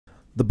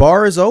The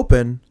bar is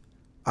open.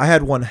 I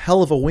had one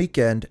hell of a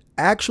weekend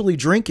actually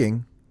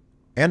drinking,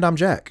 and I'm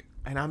Jack.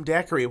 And I'm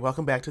Daiquiri.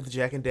 Welcome back to the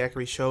Jack and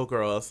Daiquiri show,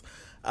 girls.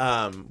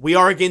 We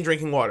are again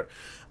drinking water.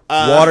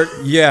 Water,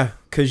 yeah,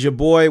 because your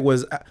boy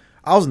was...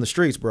 I was in the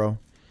streets, bro.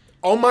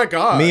 Oh, my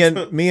God.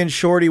 Me and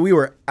Shorty, we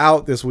were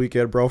out this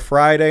weekend, bro.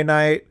 Friday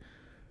night,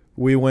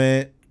 we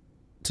went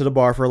to the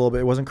bar for a little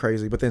bit. It wasn't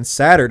crazy. But then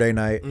Saturday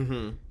night,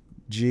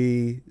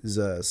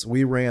 Jesus,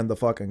 we ran the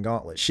fucking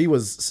gauntlet. She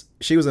was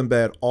in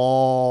bed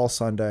all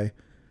Sunday,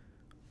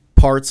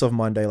 parts of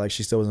Monday, like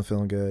she still wasn't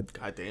feeling good.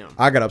 God damn.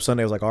 I got up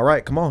Sunday. I was like, all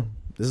right, come on.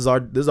 This is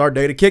our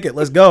day to kick it.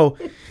 Let's go.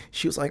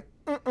 She was like,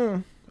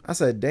 I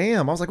said,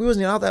 damn. I was like, we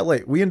wasn't even out that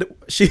late.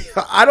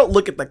 I don't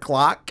look at the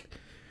clock.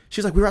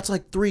 She's like, we were out to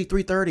like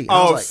 3:30.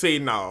 Oh, like, see,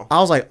 no. I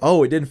was like,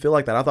 oh, it didn't feel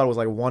like that. I thought it was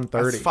like 1:30.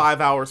 That's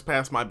 5 hours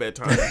past my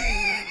bedtime.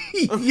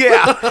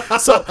 Yeah.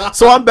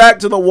 So I'm back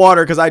to the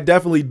water because I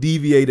definitely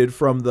deviated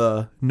from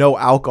the no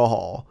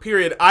alcohol.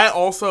 Period. I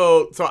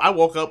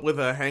woke up with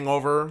a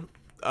hangover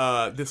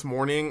this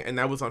morning, and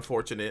that was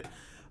unfortunate.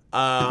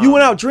 You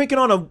went out drinking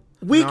on a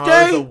weekday?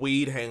 No, it was a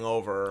weed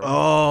hangover.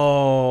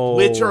 Oh.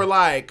 Which are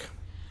like,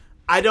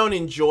 I don't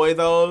enjoy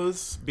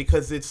those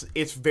because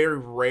it's very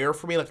rare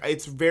for me. Like,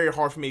 it's very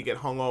hard for me to get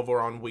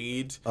hungover on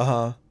weed.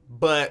 Uh-huh.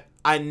 But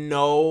I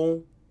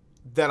know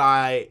that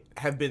I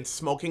have been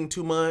smoking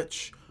too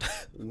much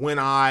when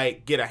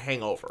I get a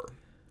hangover.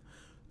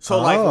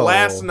 So, like,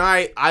 last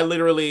night, I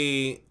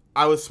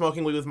was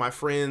smoking weed with my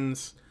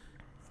friends,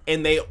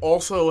 and they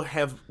also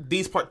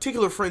these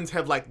particular friends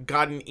have, like,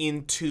 gotten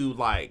into,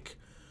 like,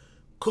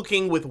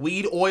 cooking with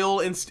weed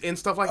oil and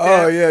stuff like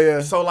that. Oh,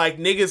 yeah. So, like,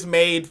 niggas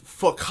made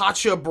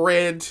focaccia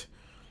bread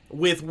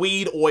with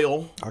weed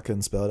oil. I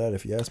couldn't spell that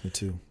if you asked me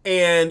to.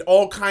 And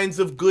all kinds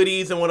of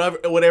goodies and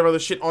whatever other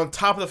shit on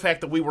top of the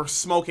fact that we were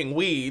smoking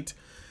weed.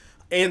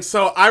 And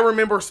so I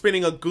remember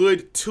spending a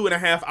good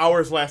 2.5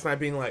 hours last night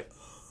being like...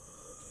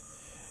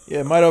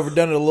 Yeah, might have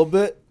overdone it a little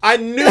bit. I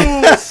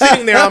knew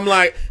sitting there, I'm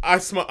like,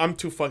 I'm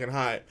too fucking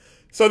high.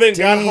 So then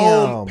got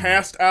home,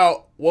 passed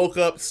out, woke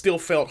up, still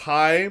felt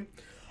high.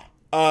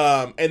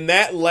 And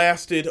that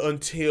lasted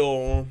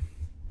until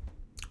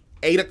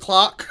 8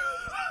 o'clock.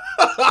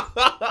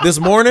 This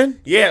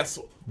morning? Yes.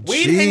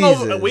 Weed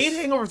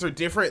hangovers are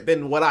different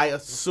than what I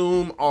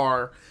assume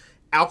are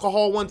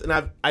alcohol ones.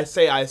 And I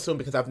say I assume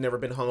because I've never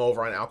been hungover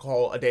on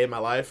alcohol a day in my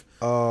life.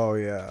 Oh,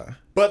 yeah.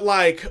 But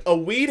like a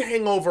weed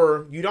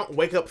hangover, you don't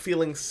wake up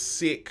feeling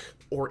sick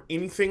or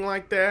anything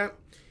like that.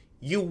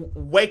 You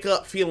wake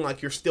up feeling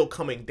like you're still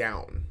coming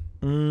down.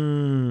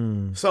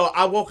 So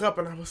I woke up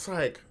and I was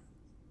like,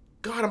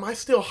 God, am I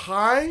still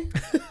high?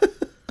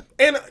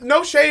 And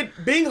no shade,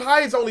 being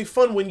high is only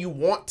fun when you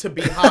want to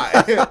be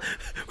high.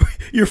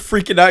 You're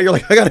freaking out. You're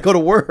like, I gotta go to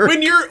work.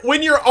 When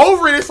you're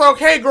over it, it's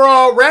okay,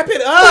 girl, wrap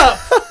it up.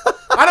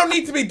 I don't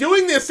need to be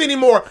doing this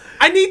anymore.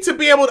 I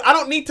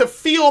don't need to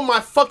feel my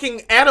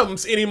fucking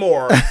atoms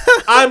anymore.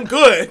 I'm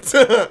good.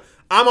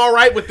 I'm all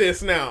right with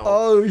this now.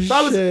 Oh, shit.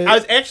 I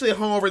was actually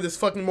hungover this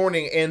fucking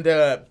morning, and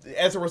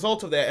as a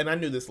result of that, and I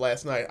knew this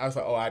last night, I was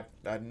like,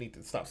 I need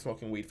to stop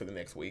smoking weed for the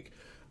next week.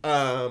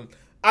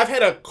 I've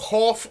had a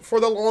cough for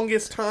the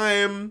longest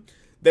time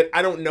that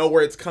I don't know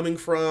where it's coming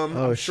from.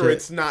 I'm sure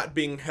it's not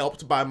being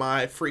helped by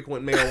my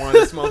frequent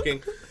marijuana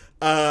smoking.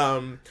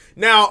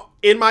 Now,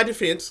 in my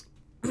defense,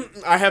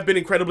 I have been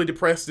incredibly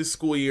depressed this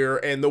school year,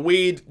 and the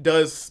weed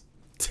does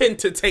tend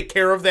to take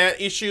care of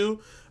that issue.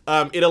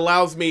 It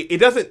allows me,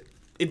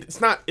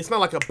 it's not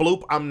like a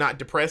bloop, I'm not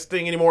depressed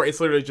thing anymore.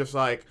 It's literally just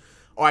like,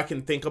 I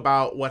can think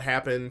about what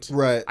happened.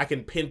 Right. I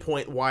can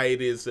pinpoint why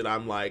it is that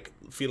I'm like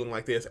feeling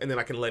like this, and then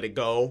I can let it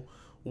go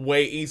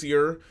way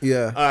easier.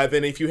 Yeah.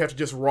 Than if you have to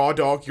just raw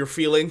dog your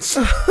feelings.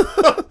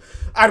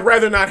 I'd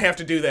rather not have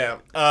to do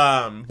that.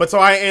 But so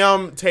I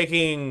am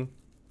taking,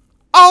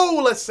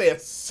 let's say a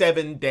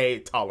 7-day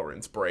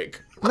tolerance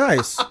break.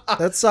 Nice.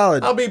 That's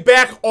solid. I'll be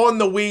back on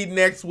the weed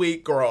next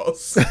week,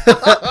 girls.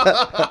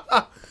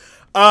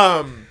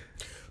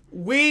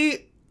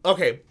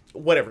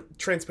 Whatever.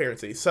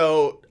 Transparency.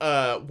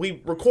 So,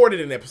 we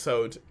recorded an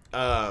episode.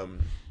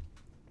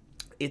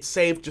 It's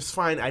saved just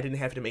fine. I didn't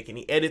have to make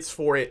any edits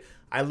for it.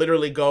 I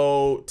literally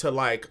go to,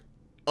 like,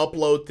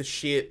 upload the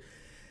shit,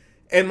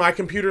 and my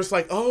computer's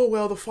like, oh,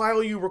 well, the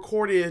file you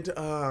recorded,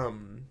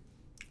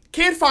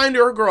 can't find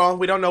her, girl.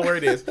 We don't know where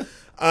it is.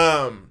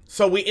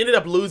 So we ended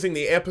up losing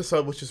the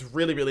episode, which is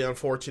really, really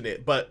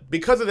unfortunate. But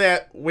because of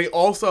that, we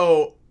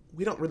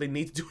don't really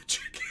need to do it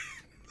again.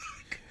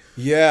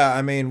 Yeah,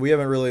 I mean, we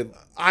haven't really...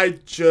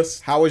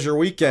 How was your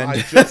weekend? I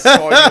just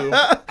saw you.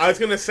 I was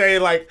going to say,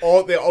 like,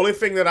 the only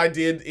thing that I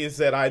did is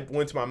that I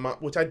went to my mom,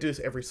 which I do this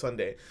every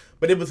Sunday.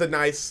 But it was a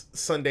nice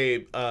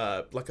Sunday,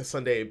 like a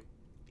Sunday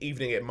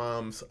evening at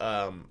mom's.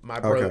 My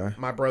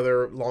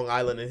brother, Long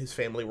Island, and his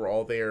family were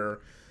all there.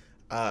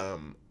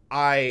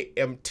 I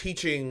am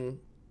teaching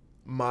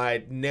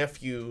my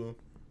nephew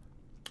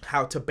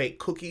how to bake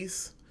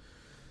cookies.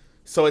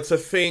 So it's a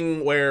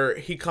thing where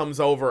he comes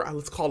over,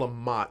 let's call them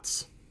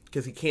Mott's,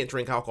 because he can't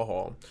drink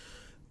alcohol.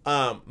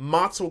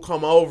 Mott's will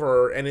come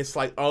over and it's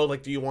like, oh,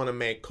 like, do you want to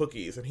make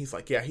cookies? And he's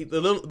like, yeah.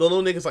 The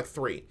little nigga's like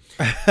 3.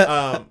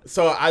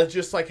 So I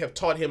just like have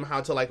taught him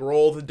how to like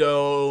roll the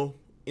dough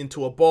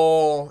into a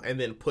ball and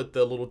then put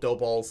the little dough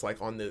balls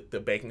like on the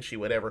baking sheet,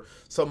 whatever.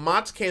 So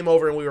Mott's came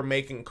over and we were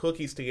making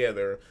cookies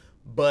together,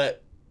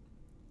 but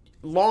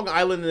Long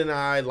Island and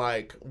I,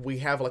 like, we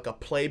have like a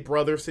play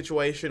brother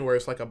situation where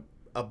it's like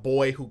a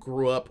boy who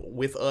grew up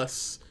with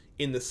us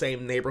in the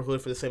same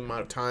neighborhood for the same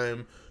amount of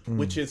time,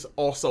 which is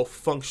also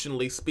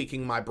functionally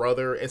speaking my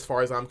brother as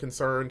far as I'm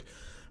concerned.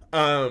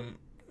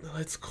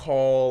 Let's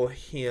call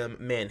him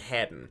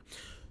Manhattan.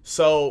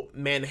 So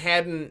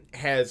Manhattan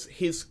has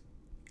his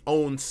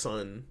own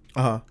son,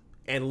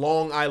 and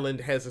Long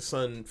Island has a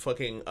son,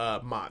 fucking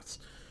Mott's.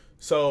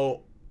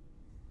 So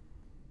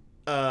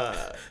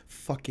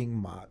fucking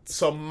Mott's.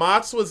 So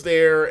Mott's was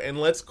there, and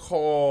let's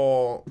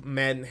call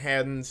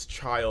Manhattan's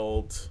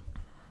child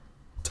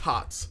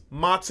Tots.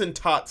 Mott's and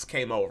Tots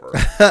came over.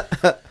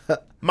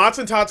 Mott's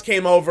and Tots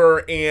came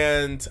over,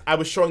 and I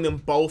was showing them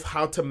both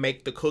how to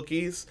make the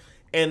cookies.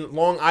 And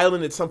Long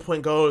Island at some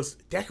point goes,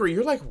 Daiquiri,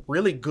 you're like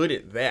really good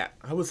at that.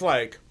 I was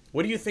like,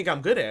 what do you think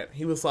I'm good at?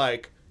 He was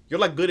like, you're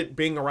like good at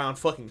being around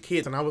fucking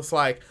kids. And I was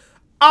like,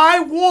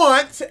 I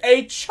want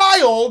a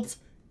child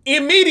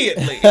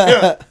immediately.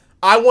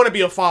 I want to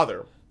be a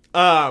father.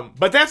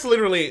 But that's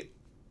literally,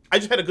 I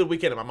just had a good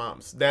weekend at my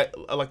mom's. That,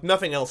 like,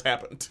 nothing else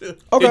happened.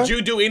 Okay. Did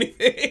you do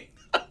anything?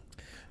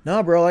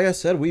 No, bro, like I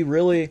said, we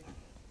really,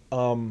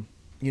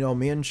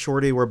 me and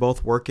Shorty, we're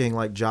both working,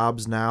 like,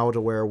 jobs now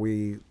to where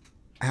we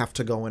have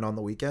to go in on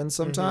the weekends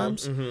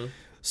sometimes.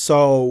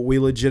 So we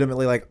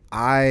legitimately, like,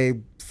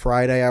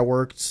 Friday I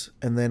worked,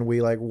 and then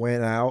we, like,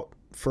 went out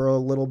for a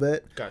little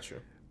bit. Gotcha.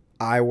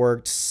 I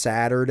worked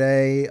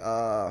Saturday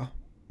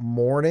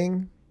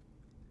morning,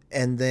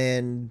 and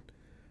then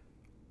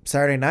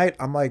Saturday night,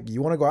 I'm like,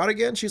 you want to go out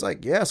again? She's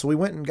like, yeah. So we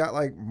went and got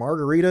like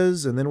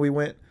margaritas, and then we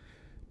went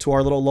to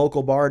our little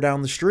local bar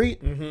down the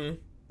street,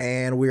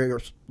 and we were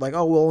like,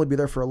 oh, we'll only be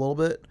there for a little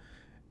bit.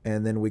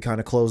 And then we kind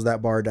of closed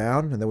that bar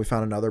down, and then we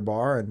found another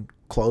bar and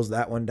closed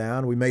that one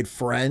down. We made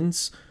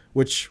friends,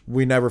 which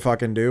we never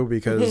fucking do,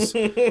 because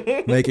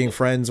making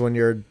friends when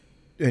you're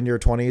in your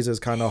 20s is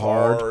kind of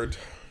hard.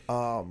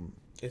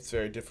 It's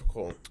very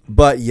difficult.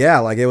 But yeah,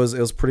 like it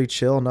was pretty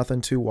chill, nothing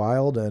too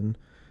wild, and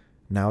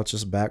now it's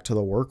just back to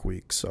the work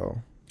week.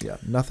 So yeah,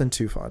 nothing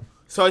too fun.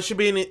 So it should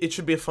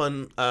be a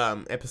fun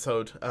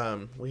episode.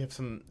 We have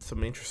some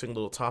interesting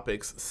little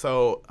topics.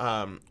 So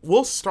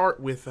we'll start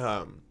with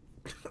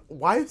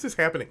why is this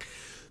happening?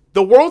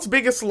 The World's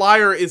Biggest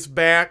Liar is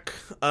back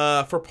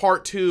for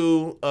part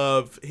 2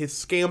 of his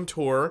scam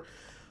tour.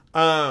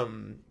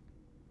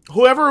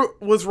 Whoever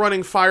was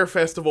running Fyre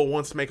Festival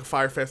wants to make a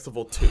Fyre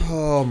Festival 2.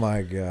 Oh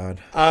my god.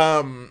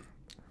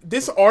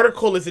 This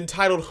article is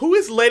entitled, Who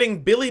is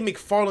Letting Billy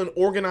McFarland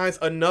Organize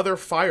Another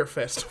Fyre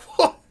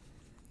Festival?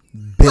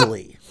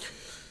 Billy.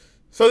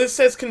 So this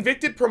says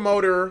convicted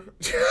promoter.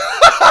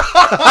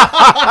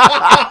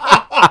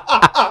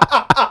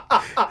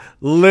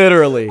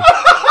 Literally.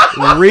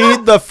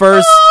 Read the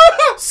first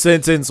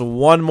sentence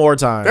one more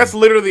time. That's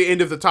literally the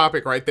end of the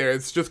topic right there.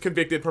 It's just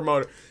convicted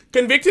promoter.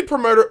 Convicted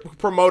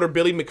promoter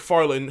Billy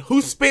McFarland,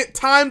 who spent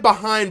time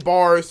behind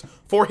bars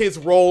for his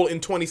role in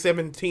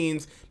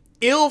 2017's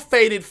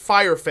ill-fated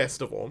Fyre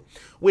Festival,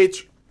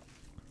 which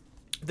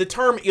the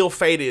term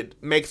ill-fated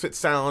makes it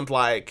sound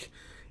like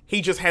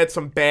he just had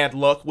some bad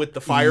luck with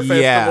the Fyre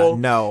Festival.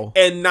 No.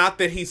 And not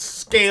that he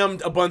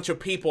scammed a bunch of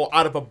people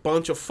out of a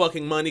bunch of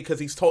fucking money because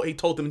he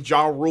told them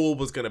Ja Rule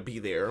was going to be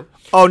there.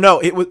 Oh, no.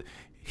 It was...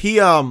 He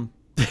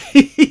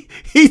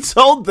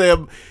told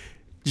them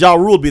Ja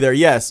Rule would be there,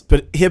 yes,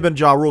 but him and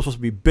Ja Rule were supposed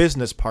to be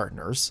business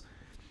partners.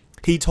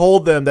 He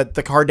told them that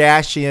the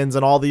Kardashians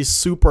and all these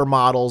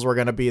supermodels were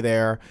going to be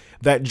there,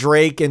 that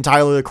Drake and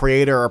Tyler, the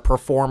Creator, are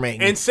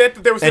performing. And said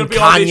that there was going to be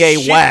all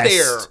this shit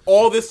there.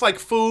 All this, like,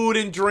 food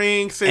and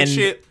drinks and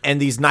shit.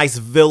 And these nice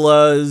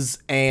villas,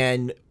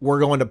 and we're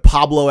going to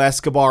Pablo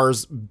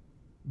Escobar's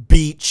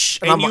beach.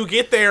 And you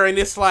get there, and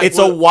it's like... It's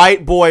a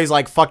white boy's,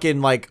 like, fucking,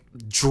 like,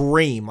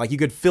 dream. Like, you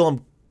could feel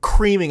him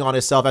creaming on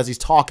himself as he's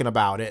talking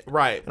about it.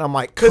 Right. And I'm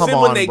like, come on, because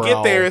then when they bro.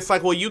 get there, it's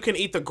like, well, you can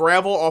eat the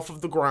gravel off of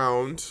the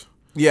ground.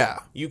 Yeah.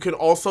 You can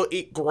also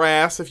eat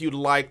grass if you'd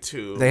like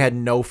to. They had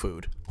no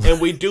food.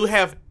 And we do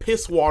have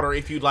piss water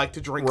if you'd like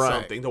to drink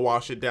something to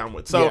wash it down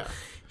with. So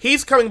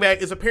he's coming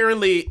back, is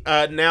apparently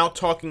now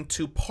talking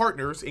to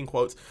partners, in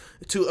quotes,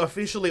 to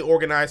officially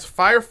organize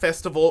Fyre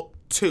Festival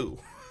 2.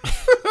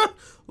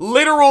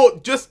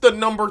 Literal, just the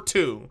number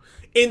 2.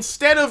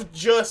 Instead of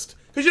just...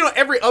 Because,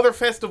 every other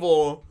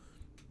festival,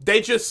 they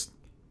just...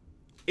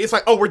 It's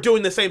like, oh, we're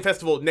doing the same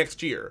festival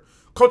next year.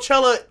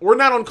 Coachella, we're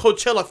not on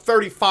Coachella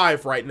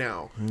 35 right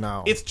now.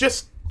 No. It's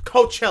just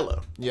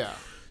Coachella. Yeah.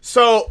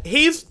 So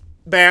he's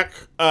back.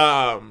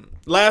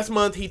 Last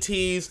month he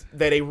teased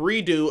that a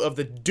redo of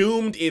the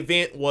doomed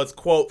event was,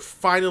 quote,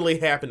 finally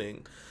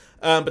happening.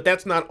 But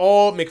that's not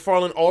all.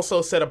 McFarland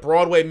also said a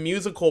Broadway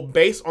musical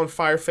based on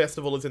Fyre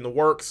Festival is in the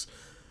works.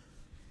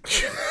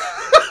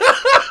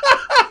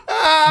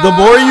 The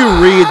more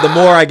you read, the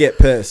more I get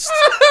pissed.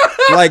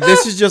 Like,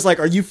 this is just like,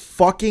 are you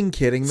fucking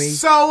kidding me?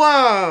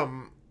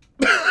 So,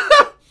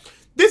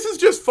 this is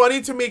just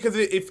funny to me because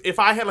if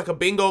I had like a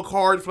bingo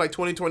card for like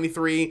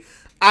 2023,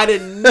 I'd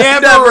have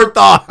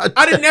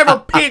never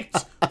picked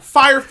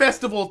Fyre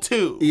Festival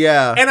 2.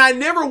 Yeah. And I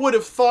never would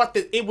have thought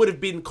that it would have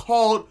been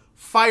called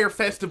Fyre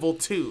Festival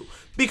 2.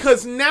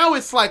 Because now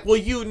it's like, well,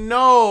 you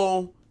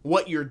know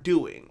what you're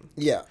doing.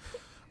 Yeah.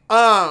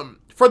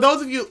 For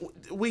those of you,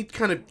 we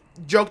kind of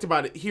joked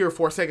about it here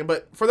for a second,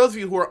 but for those of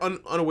you who are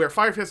unaware,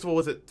 Fyre Festival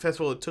was a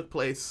festival that took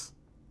place.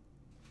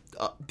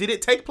 Did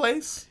it take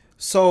place?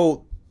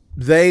 So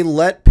they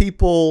let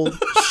people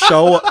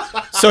show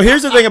up. So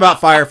here's the thing about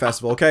Fyre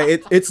Festival, okay?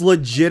 It's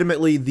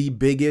legitimately the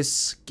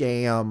biggest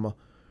scam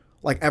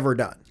like ever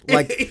done.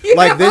 Like, Yeah.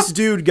 like this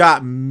dude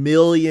got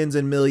millions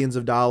and millions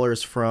of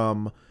dollars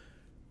from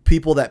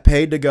people that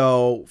paid to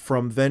go,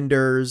 from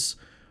vendors,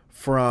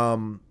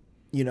 from,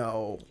 you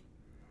know,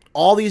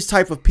 all these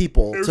type of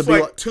people. There's to be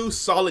like 2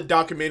 solid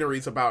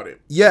documentaries about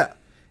it. Yeah.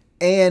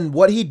 And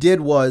what he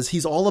did was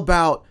he's all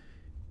about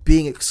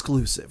being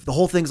exclusive. The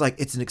whole thing's like,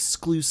 it's an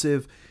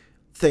exclusive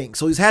thing.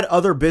 So he's had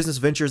other business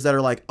ventures that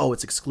are like, oh,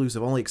 it's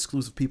exclusive. Only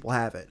exclusive people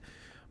have it.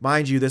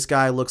 Mind you, this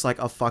guy looks like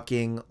a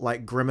fucking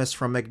like Grimace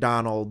from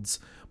McDonald's,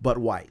 but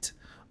white.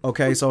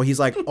 Okay. So he's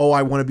like, oh,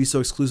 I want to be so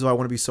exclusive. I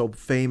want to be so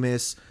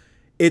famous.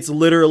 It's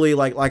literally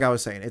like I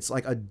was saying, it's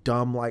like a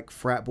dumb, like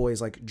frat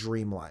boy's like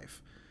dream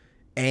life.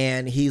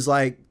 And he's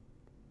like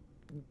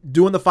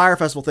doing the Fyre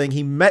Festival thing.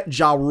 He met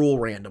Ja Rule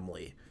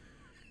randomly.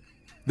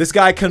 This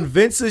guy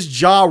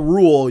convinces Ja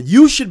Rule,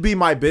 you should be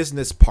my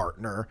business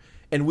partner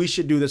and we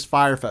should do this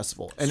Fyre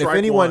Festival. And Strike if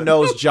anyone one.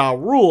 knows Ja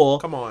Rule,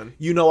 Come on.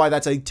 you know why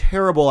that's a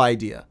terrible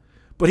idea.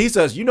 But he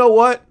says, you know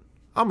what?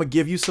 I'm going to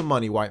give you some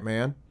money, white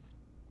man.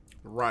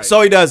 Right.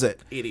 So he does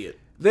it. Idiot.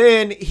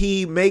 Then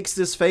he makes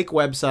this fake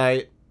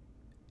website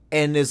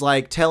and is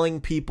like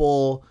telling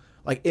people,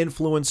 like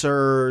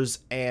influencers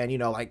and, you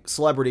know, like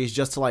celebrities,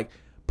 just to like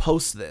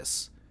post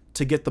this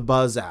to get the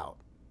buzz out.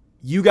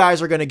 You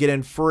guys are going to get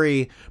in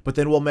free, but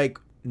then we'll make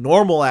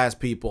normal ass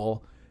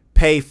people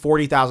pay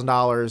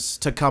 $40,000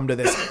 to come to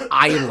this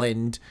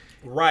island.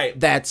 Right.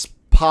 That's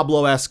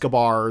Pablo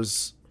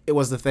Escobar's. It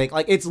was the thing.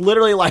 Like, it's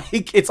literally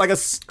like, it's like a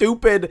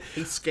stupid.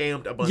 He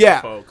scammed a bunch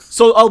of folks.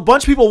 So a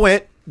bunch of people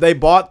went, they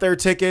bought their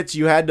tickets.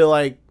 You had to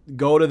like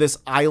go to this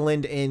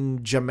island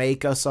in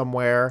Jamaica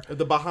somewhere.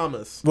 The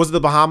Bahamas. Was it the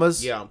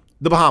Bahamas? Yeah.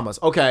 The Bahamas.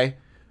 Okay.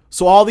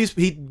 So all these,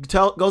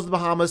 goes to the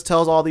Bahamas,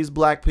 tells all these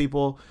black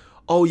people,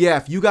 oh yeah,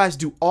 if you guys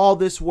do all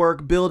this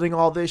work, building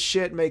all this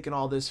shit, making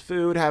all this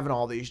food, having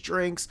all these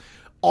drinks,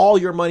 all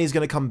your money is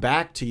going to come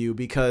back to you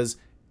because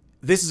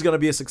this is going to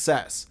be a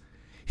success.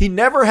 He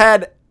never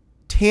had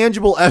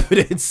tangible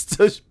evidence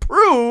to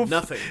prove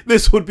nothing.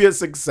 This would be a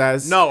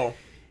success. No.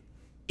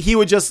 He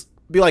would just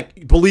be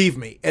like, believe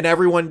me. And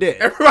everyone did.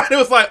 Everybody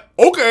was like,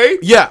 okay.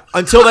 Yeah.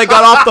 Until they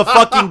got off the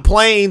fucking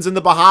planes in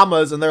the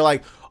Bahamas and they're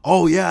like,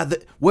 oh yeah,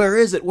 where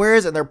is it? Where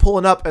is it? And they're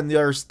pulling up and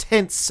there's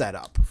tents set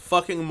up.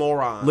 Fucking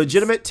morons.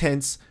 Legitimate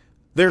tents.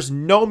 There's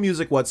no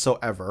music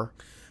whatsoever.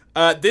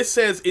 This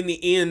says in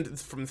the end,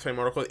 from the same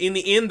article, in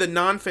the end, the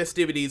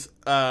non-festivities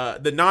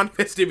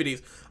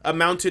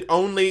amounted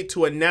only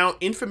to a now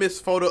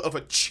infamous photo of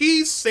a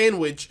cheese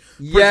sandwich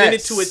presented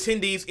to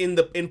attendees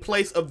in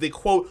place of the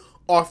quote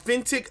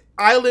authentic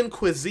island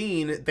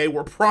cuisine they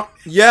were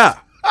promised. Yeah,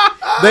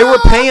 they were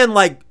paying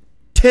like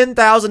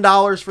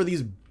 $10,000 for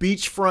these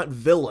beachfront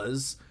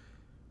villas.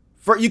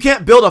 You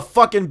can't build a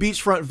fucking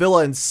beachfront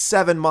villa in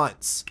 7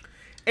 months.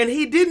 And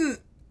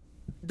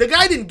the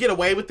guy didn't get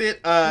away with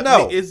it.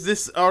 No.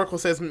 This article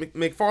says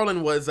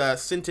McFarlane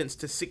was sentenced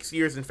to 6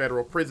 years in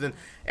federal prison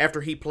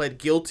after he pled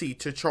guilty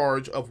to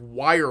charge of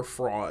wire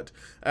fraud.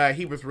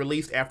 He was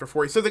released after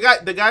 4 years. So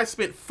the guy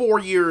spent 4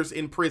 years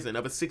in prison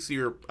of a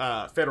 6-year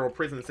federal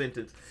prison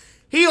sentence.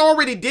 He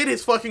already did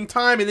his fucking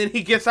time, and then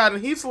he gets out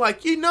and he's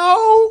like,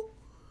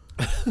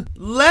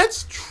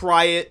 let's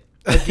try it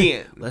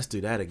again. Let's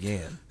do that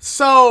again.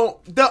 So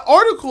the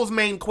article's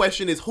main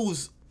question is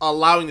who's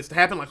allowing this to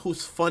happen, like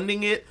who's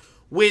funding it,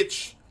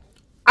 which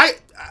I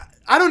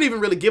don't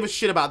even really give a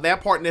shit about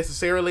that part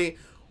necessarily.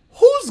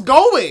 Who's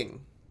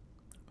going?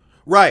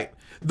 Right.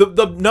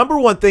 The number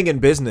one thing in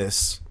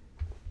business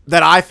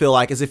that I feel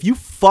like is if you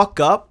fuck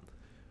up,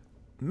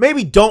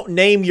 maybe don't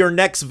name your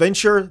next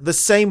venture the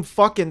same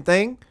fucking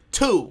thing.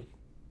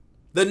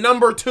 The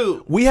number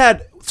 2.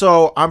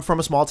 So I'm from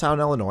a small town in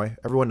Illinois.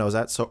 Everyone knows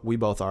that. So we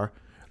both are.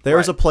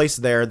 There's a place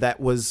there that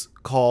was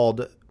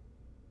called,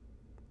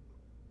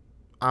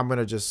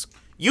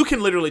 You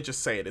can literally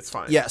just say it. It's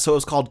fine. Yeah. So it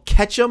was called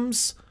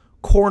Ketchum's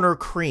Corner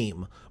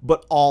Cream,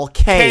 but all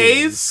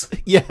K's.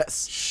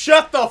 Yes.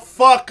 Shut the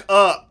fuck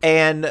up.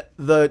 And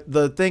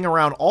the thing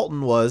around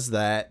Alton was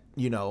that,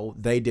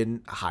 they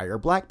didn't hire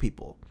black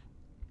people.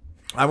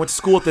 I went to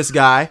school with this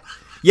guy.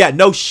 Yeah.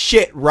 No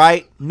shit.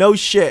 Right.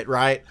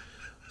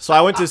 So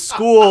I went to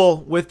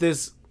school with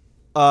this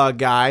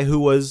guy who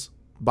was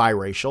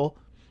biracial,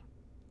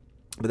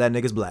 but that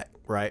nigga's black,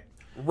 right?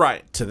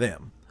 Right. To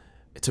them.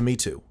 To me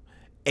too.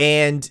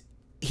 And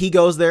he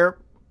goes there,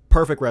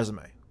 perfect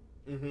resume.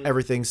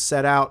 Everything's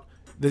set out.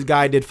 This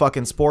guy did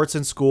fucking sports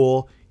in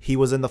school. He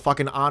was in the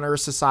fucking honor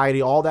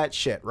society, all that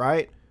shit,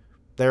 right?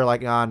 They're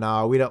like,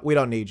 no, we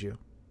don't need you.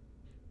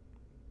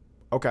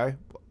 Okay.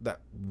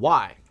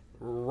 Why?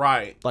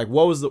 Right. Like,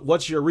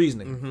 what's your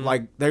reasoning?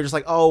 Like, they're just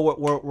like, oh,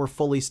 we're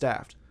fully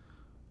staffed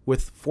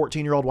with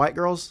 14-year-old white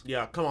girls.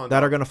 Yeah, come on.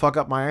 That are gonna fuck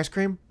up my ice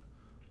cream.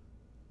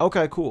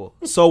 Okay, cool.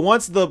 So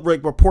once the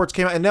reports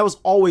came out, and that was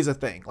always a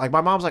thing. Like,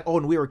 my mom's like, oh,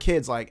 when we were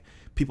kids, like,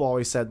 people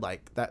always said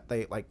like that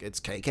they like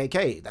it's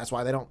KKK. That's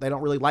why they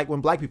don't really like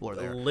when black people are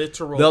there.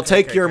 Literal. They'll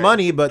take KKK. your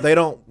money, but they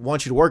don't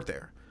want you to work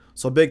there.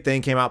 So a big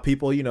thing came out.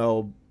 People,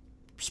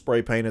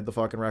 spray painted the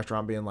fucking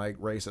restaurant being like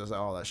racist,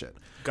 all that shit.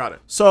 Got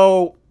it.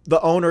 So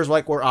the owners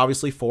were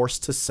obviously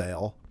forced to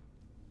sell.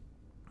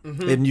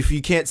 And if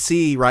you can't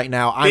see right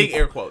now, big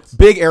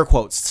air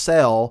quotes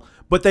sell,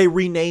 but they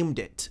renamed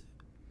it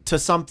to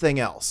something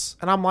else.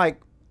 And I'm like,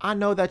 I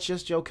know that's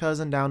just your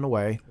cousin down the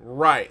way.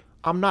 Right.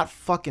 I'm not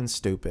fucking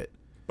stupid.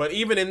 But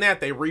even in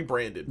that, they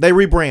rebranded.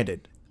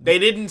 They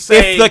didn't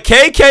say... If the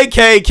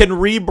KKK can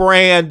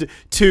rebrand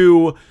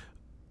to...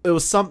 It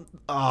was some...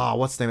 Oh,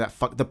 what's the name of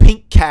that? The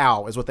Pink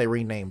Cow is what they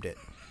renamed it.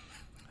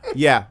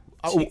 Yeah.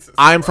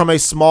 I'm from a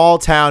small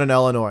town in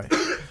Illinois.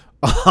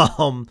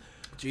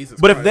 Jesus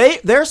but Christ.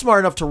 if they're smart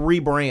enough to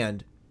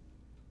rebrand,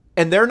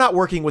 and they're not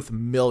working with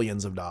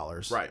millions of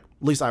dollars... Right.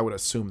 At least I would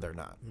assume they're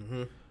not.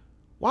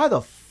 Why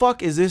the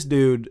fuck is this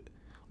dude...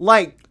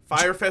 Like...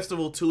 Fyre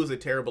Festival 2 is a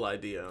terrible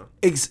idea.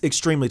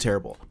 Extremely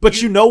terrible.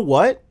 But you know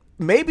what?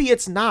 Maybe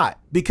it's not,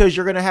 because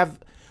you're going to have...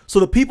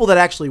 So the people that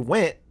actually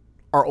went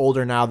are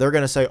older now. They're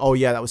going to say, oh,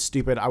 yeah, that was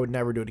stupid. I would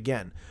never do it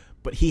again.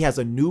 But he has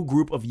a new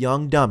group of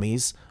young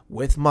dummies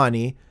with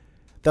money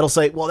that'll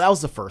say, well, that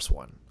was the first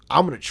one.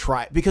 I'm going to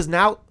try it. Because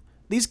now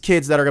these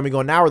kids that are going to be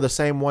going now are the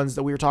same ones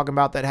that we were talking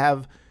about that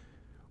have...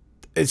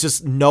 It's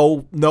just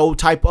no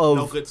type of...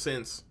 No good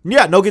sense.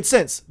 Yeah, no good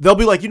sense. They'll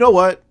be like, you know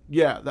what?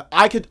 Yeah,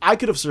 I could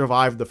have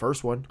survived the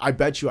first one. I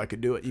bet you I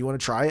could do it. You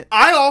want to try it?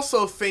 I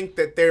also think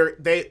that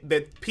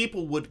that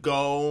people would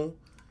go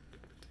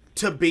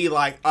to be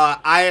like,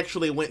 I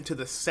actually went to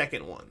the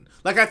second one.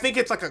 Like, I think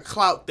it's like a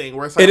clout thing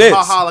where it's like,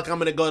 haha, like I'm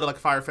gonna go to like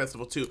Fyre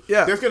Festival 2.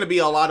 Yeah. There's gonna be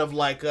a lot of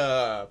like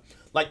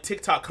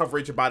TikTok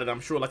coverage about it.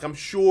 I'm sure. Like, I'm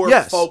sure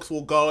folks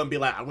will go and be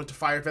like, I went to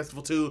Fyre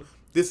Festival 2.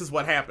 This is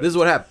what happened. This is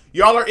what happened.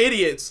 Y'all are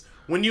idiots.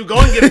 When you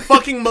go and get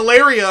fucking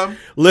malaria,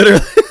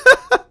 literally,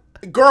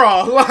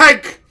 girl,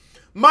 like.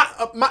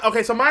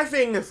 So my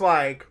thing is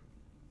like,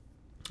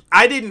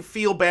 I didn't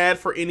feel bad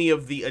for any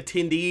of the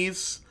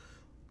attendees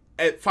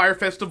at Fyre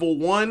Festival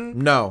 1.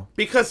 No.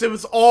 Because it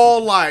was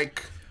all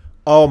like,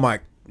 oh my,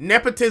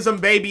 nepotism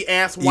baby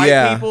ass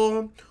white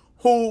people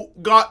who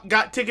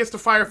got tickets to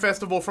Fyre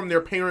Festival from their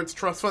parents'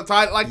 trust funds.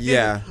 I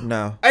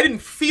didn't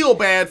feel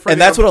bad for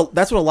and them.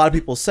 that's what a lot of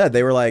people said.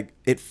 They were like,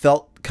 it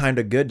felt kind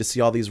of good to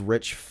see all these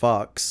rich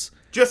fucks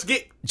just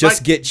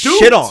get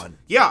shit on.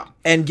 Yeah.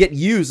 And get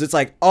used. It's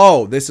like,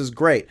 oh, this is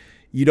great.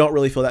 You don't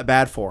really feel that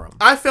bad for them.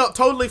 I felt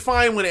totally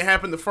fine when it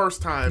happened the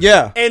first time.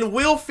 Yeah. And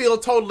will feel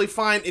totally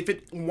fine if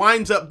it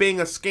winds up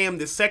being a scam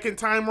the second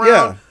time round.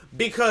 Yeah.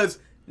 Because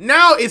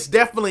now it's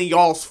definitely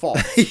y'all's fault.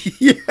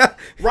 Yeah.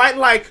 Right?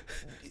 Like,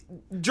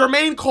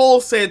 Jermaine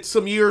Cole said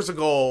some years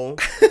ago,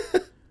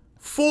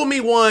 fool me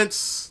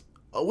once.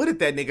 What did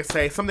that nigga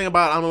say? Something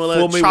about, I'm going to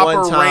let a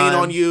chopper rain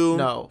on you.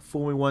 No.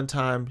 Fool me one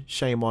time,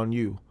 shame on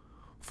you.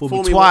 Fool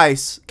me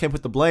twice, can't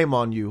put the blame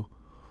on you.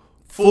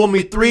 Fool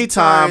me 3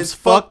 times,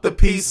 fuck the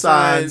peace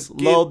signs,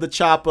 load the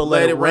chopper,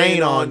 let it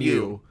rain on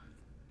you.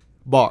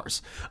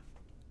 Bars.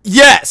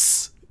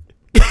 Yes!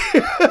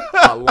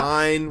 A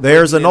line.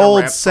 There's an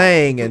old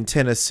saying in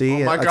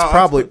Tennessee. Oh my it's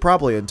God.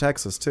 probably in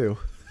Texas too.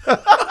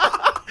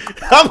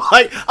 I'm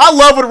like, I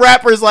love when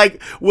rappers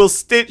like will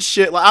stitch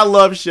shit. Like, I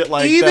love shit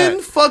like that.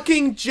 Even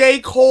fucking J.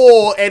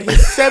 Cole at his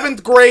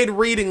 7th grade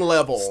reading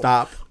level.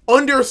 Stop.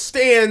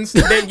 Understands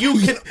that you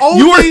can only...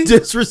 You are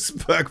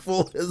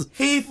disrespectful as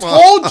He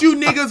told you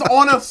niggas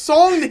on a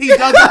song that he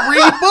doesn't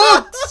read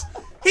books.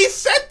 He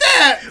said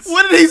that.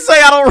 What did he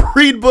say? I don't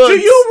read books. Do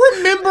you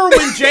remember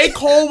when J.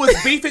 Cole was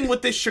beefing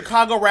with this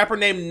Chicago rapper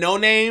named No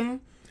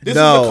Name? This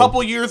was a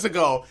couple years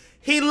ago.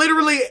 He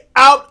literally,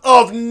 out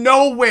of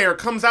nowhere,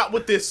 comes out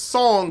with this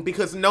song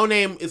because No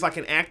Name is like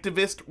an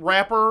activist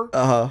rapper.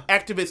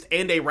 Activist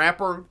and a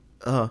rapper.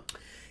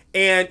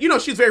 And, you know,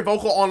 she's very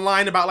vocal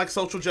online about, like,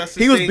 social justice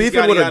He was things,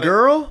 beefing yada, with yada. a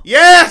girl?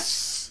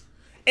 Yes!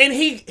 And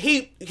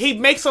he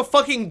makes a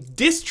fucking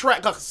diss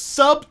track, a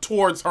sub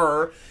towards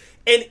her.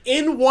 And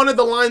in one of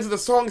the lines of the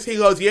songs, he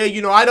goes, yeah,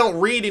 you know, I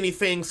don't read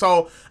anything,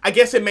 so I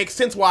guess it makes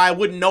sense why I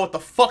wouldn't know what the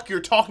fuck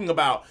you're talking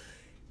about.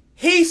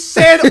 He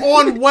said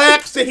on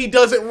wax that he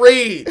doesn't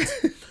read.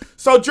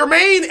 So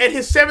Jermaine, at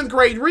his 7th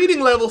grade reading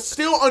level,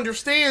 still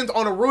understands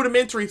on a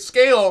rudimentary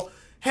scale,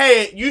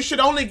 hey, you should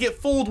only get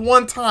fooled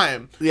one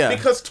time. Yeah.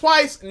 Because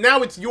twice,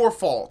 now it's your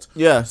fault.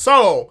 Yeah.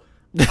 So,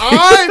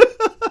 I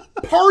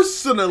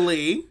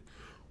personally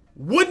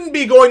wouldn't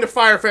be going to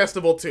Fyre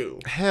Festival 2.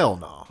 Hell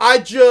no. I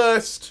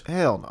just...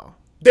 Hell no.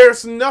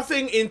 There's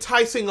nothing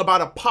enticing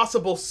about a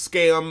possible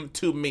scam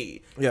to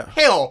me. Yeah.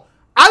 Hell,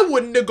 I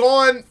wouldn't have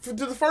gone to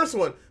the first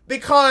one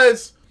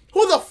because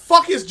who the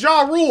fuck is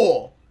Ja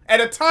Rule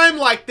at a time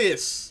like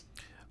this?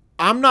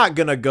 I'm not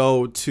gonna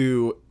go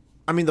to.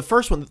 I mean, the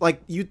first one,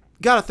 like, you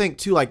gotta think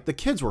too. Like, the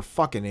kids were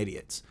fucking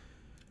idiots.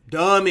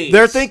 Dummies.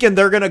 They're thinking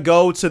they're gonna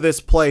go to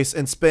this place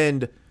and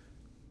spend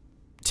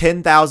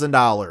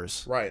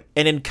 $10,000. Right.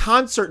 And in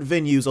concert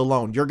venues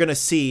alone, you're gonna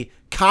see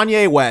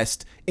Kanye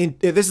West.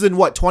 This is in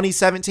what,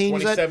 2017?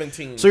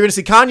 2017. So you're gonna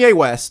see Kanye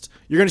West.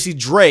 You're gonna see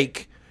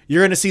Drake.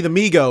 You're gonna see the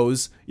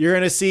Migos. You're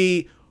gonna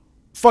see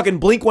fucking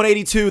Blink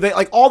 182. They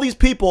like all these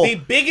people. The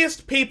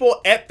biggest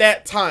people at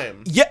that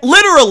time. Yeah,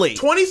 literally.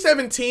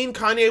 2017,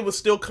 Kanye was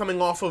still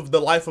coming off of The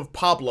Life of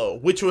Pablo,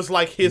 which was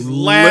like his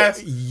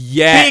last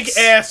yes.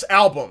 big ass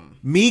album.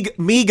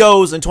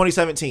 Migos in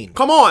 2017.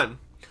 Come on.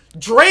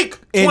 Drake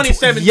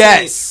 2017.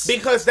 Yes.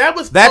 Because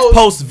that's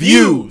post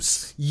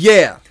views.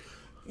 Yeah.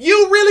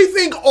 You really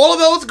think all of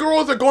those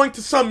girls are going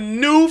to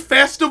some new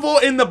festival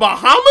in the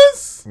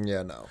Bahamas?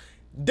 Yeah, no.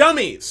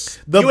 Dummies.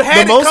 You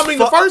had it coming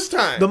the first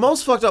time. The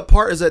most fucked up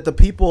part is that the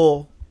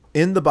people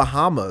in the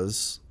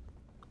Bahamas,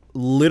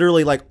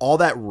 literally, like, all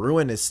that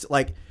ruin is,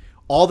 like,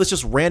 all this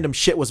just random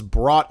shit was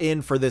brought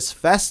in for this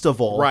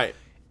festival. Right.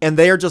 And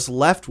they are just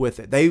left with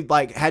it. They,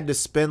 like, had to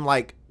spend,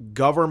 like,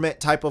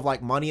 government type of,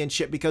 like, money and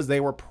shit because they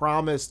were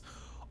promised,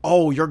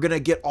 oh, you're going to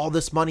get all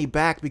this money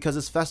back because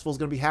this festival is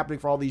going to be happening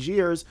for all these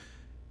years.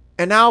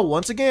 And now,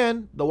 once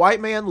again, the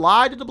white man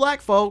lied to the black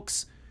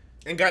folks.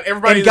 And got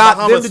everybody in the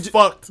Bahamas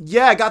fucked.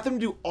 Yeah, got them to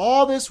do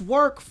all this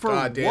work for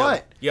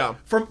what? Yeah.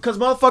 Because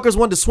motherfuckers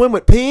wanted to swim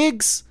with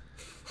pigs?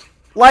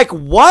 Like,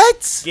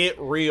 what? Get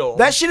real.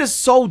 That shit is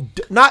so...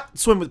 Not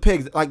swim with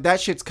pigs. Like, that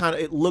shit's kind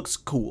of... It looks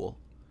cool.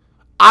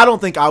 I don't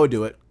think I would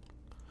do it.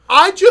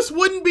 I just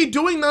wouldn't be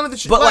doing none of the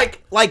shit.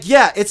 But,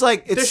 yeah, it's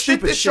like... It's the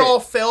stupid shit that y'all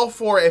fell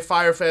for at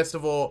Fyre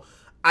Festival...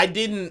 I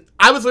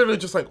was literally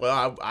just like,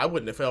 well, I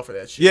wouldn't have fell for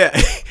that shit.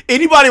 Yeah.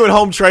 Anybody with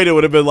home trader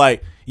would have been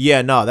like,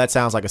 yeah, no, that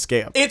sounds like a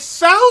scam. It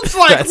sounds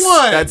like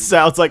one. That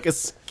sounds like a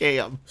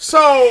scam.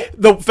 So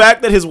the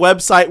fact that his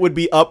website would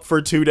be up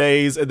for 2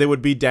 days and then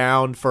would be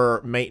down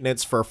for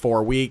maintenance for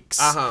 4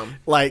 weeks.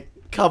 Like,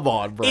 come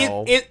on,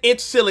 bro.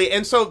 It's silly.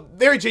 And so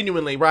very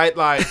genuinely, right?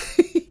 Like,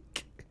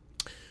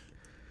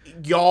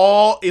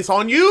 y'all, it's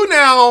on you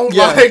now.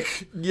 Yeah.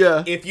 Like,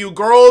 yeah. If you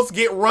girls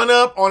get run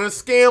up on a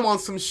scam on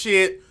some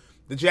shit,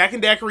 the Jack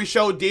and Daiquiri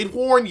show did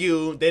warn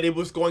you that it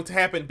was going to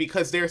happen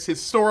because there's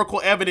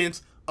historical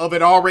evidence of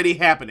it already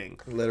happening.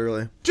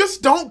 Literally.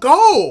 Just don't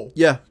go.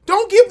 Yeah.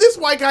 Don't give this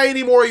white guy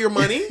any more of your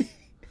money.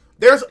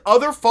 There's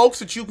other folks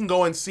that you can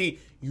go and see.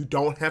 You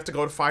don't have to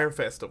go to Fyre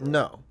Festival.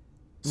 No.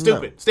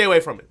 Stupid. No. Stay away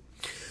from it.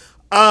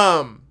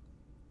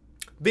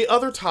 The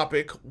other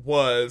topic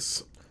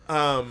was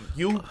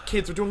you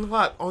kids are doing a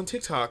lot on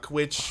TikTok,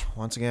 which...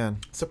 Once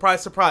again.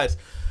 Surprise, surprise.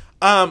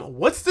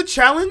 What's the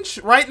challenge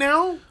right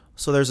now?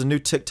 So there's a new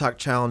TikTok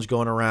challenge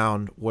going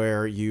around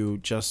where you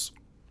just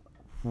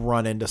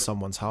run into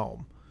someone's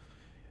home.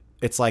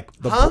 It's like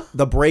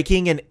the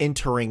breaking and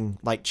entering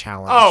like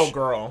challenge. Oh,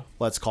 girl.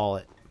 Let's call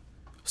it.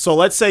 So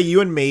let's say you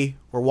and me,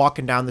 we're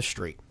walking down the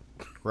street,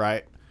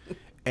 right?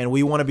 And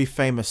we want to be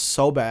famous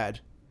so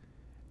bad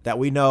that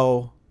we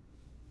know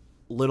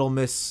little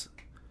Miss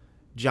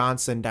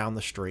Johnson down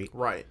the street.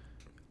 Right.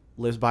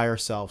 Lives by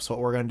herself. So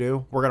what we're going to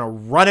do, we're going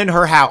to run in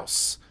her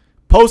house.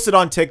 Post it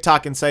on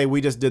TikTok and say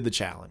we just did the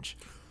challenge.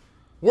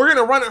 We're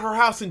gonna run at her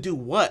house and do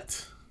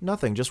what?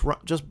 Nothing. Just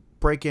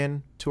break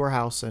in to her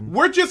house and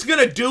we're just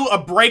gonna do a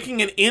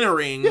breaking and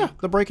entering. Yeah,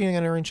 the breaking and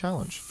entering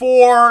challenge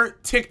for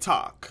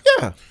TikTok.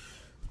 Yeah.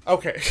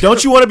 Okay.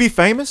 Don't you want to be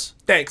famous?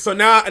 Thanks. So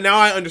now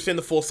I understand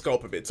the full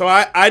scope of it. So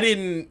I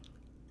didn't.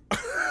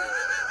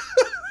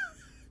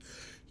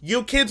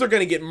 You kids are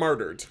gonna get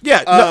murdered.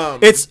 Yeah. No,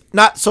 it's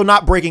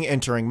not breaking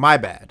entering. My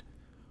bad.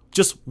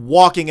 Just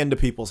walking into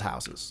people's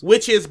houses.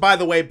 Which is, by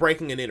the way,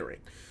 breaking and entering.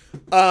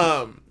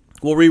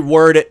 We'll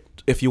reword it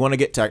if you want to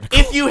get technical.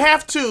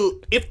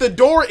 If the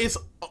door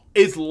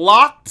is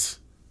locked,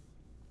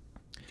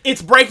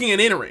 it's breaking and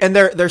entering. And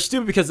they're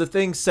stupid because the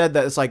thing said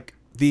that it's like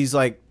these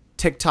like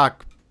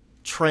TikTok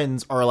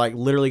trends are like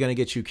literally going to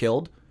get you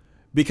killed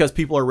because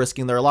people are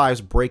risking their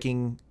lives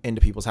breaking into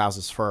people's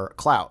houses for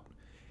clout.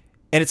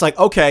 And it's like,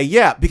 okay,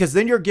 yeah, because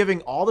then you're giving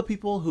all the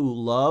people who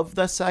love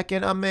the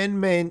Second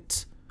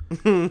Amendment...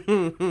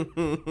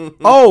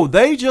 Oh,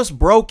 they just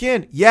broke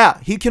in. Yeah,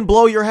 he can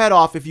blow your head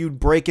off if you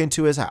break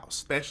into his house.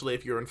 Especially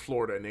if you're in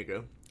Florida,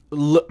 nigga.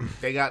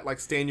 They got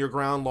like stand your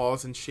ground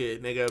laws and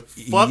shit, nigga.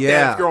 Fuck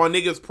that if you're on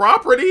niggas'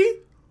 property.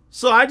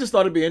 So I just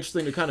thought it'd be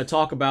interesting to kind of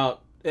talk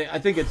about. I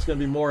think it's going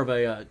to be more of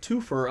a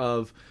twofer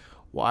of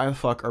why the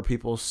fuck are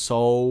people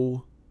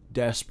so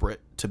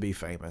desperate to be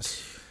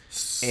famous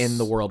in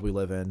the world we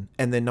live in?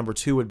 And then number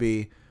 2 would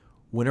be,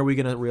 when are we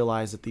going to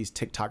realize that these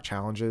TikTok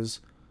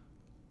challenges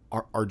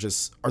are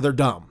they're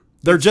dumb.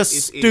 They're just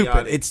stupid.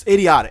 Idiotic. It's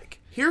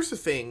idiotic. Here's the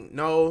thing.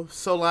 No,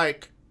 so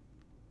like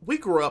we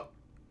grew up.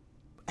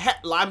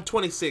 I'm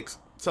 26,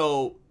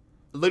 so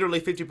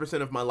literally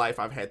 50% of my life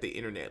I've had the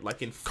internet,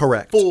 like in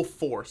Correct. full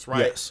force,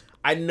 right? Yes.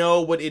 I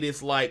know what it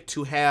is like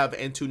to have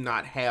and to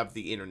not have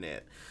the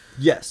internet.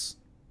 Yes.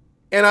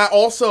 And I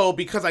also,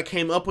 because I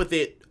came up with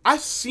it,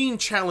 I've seen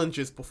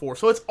challenges before,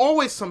 so it's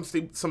always some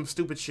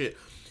stupid shit.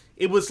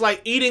 It was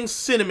like eating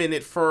cinnamon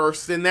at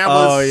first, and that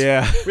was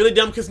really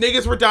dumb because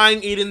niggas were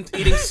dying eating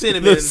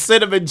cinnamon. The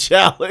cinnamon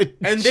challenge.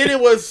 And then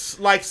it was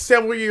like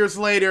several years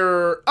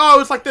later, it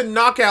was like the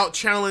knockout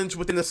challenge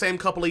within the same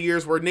couple of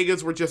years where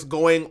niggas were just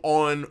going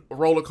on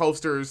roller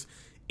coasters,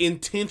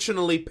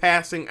 intentionally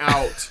passing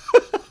out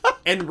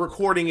and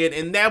recording it,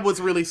 and that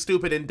was really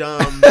stupid and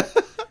dumb.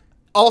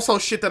 Also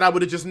shit that I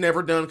would have just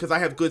never done because I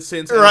have good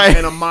sense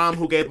and a mom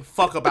who gave a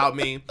fuck about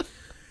me.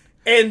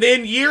 And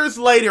then years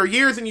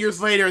and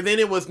years later, then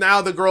it was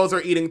now the girls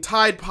are eating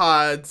Tide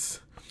Pods.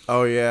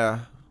 Oh,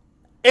 yeah.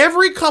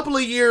 Every couple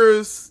of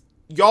years,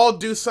 y'all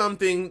do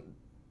something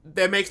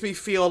that makes me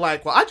feel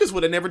like, well, I just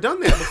would have never done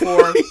that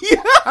before.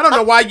 Yeah. I don't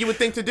know why you would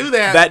think to do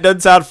that. That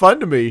doesn't sound fun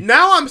to me.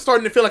 Now I'm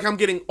starting to feel like I'm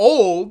getting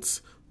old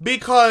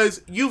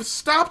because you've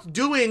stopped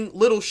doing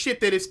little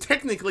shit that is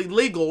technically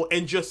legal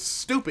and just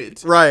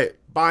stupid. Right.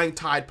 Buying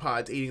Tide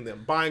Pods, eating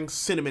them. Buying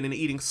cinnamon and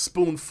eating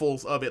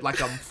spoonfuls of it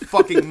like a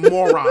fucking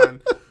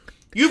moron.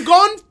 You've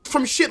gone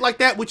from shit like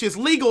that, which is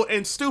legal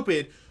and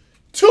stupid,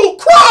 to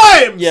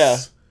crimes! Yeah.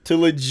 To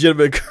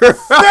legitimate crimes.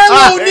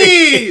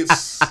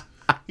 Felonies!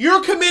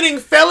 You're committing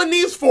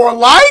felonies for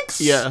likes?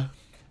 Yeah.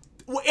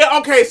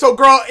 Okay, so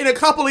girl, in a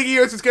couple of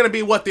years, it's going to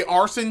be what, the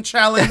arson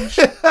challenge?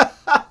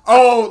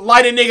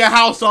 Light a nigga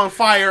house on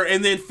fire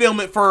and then film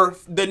it for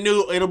the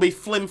new, it'll be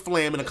Flim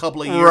Flam in a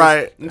couple of years.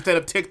 Right. Instead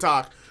of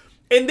TikTok.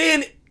 And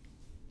then,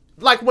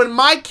 like, when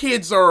my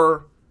kids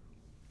are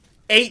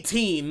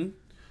 18,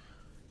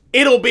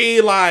 it'll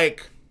be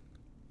like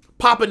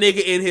pop a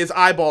nigga in his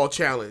eyeball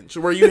challenge,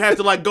 where you have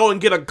to, like, go and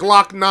get a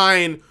Glock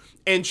 9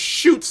 and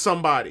shoot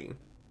somebody.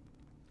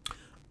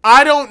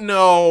 I don't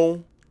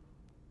know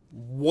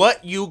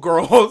what you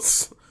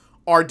girls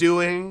are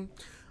doing.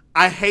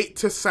 I hate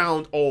to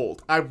sound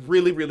old. I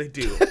really, really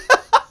do.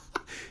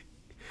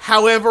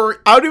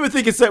 However, I don't even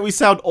think it's that we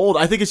sound old.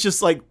 I think it's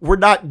just like we're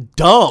not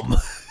dumb.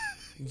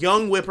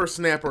 Young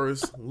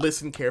whippersnappers,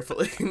 listen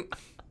carefully.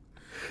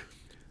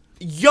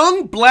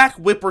 Young black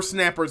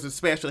whippersnappers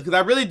especially, because I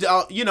really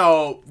don't,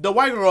 the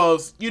white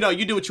girls, you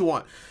do what you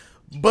want.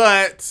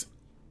 But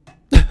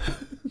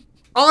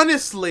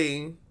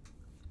honestly,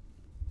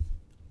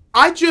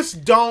 I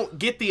just don't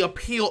get the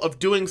appeal of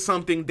doing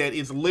something that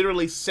is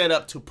literally set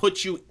up to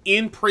put you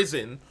in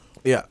prison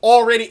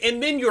already,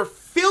 and then you're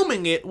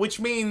filming it,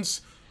 which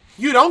means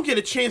you don't get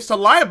a chance to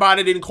lie about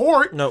it in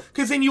court. Nope.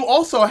 Because then you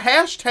also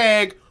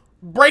hashtag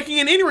breaking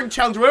and entering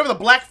challenge, whatever the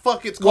black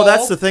fuck it's called. Well,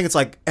 that's the thing. It's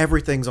like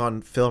everything's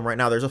on film right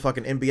now. There's a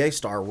fucking NBA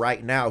star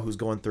right now who's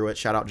going through it.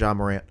 Shout out John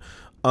Morant.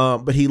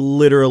 But he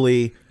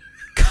literally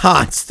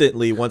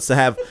constantly wants to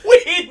have...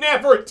 We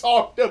never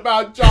talked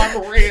about John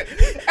Morant,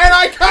 and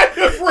I kind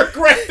of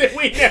regret that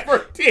we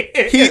never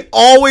did. He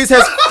always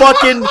has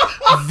fucking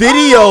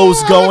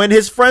videos going.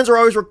 His friends are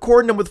always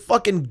recording him with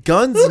fucking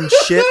guns and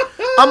shit.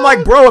 I'm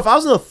like, bro, if I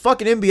was in the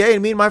fucking NBA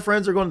and me and my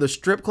friends are going to the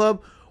strip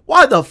club,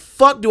 why the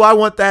fuck do I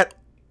want that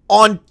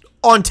on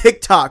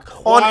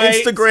TikTok, on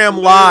Instagram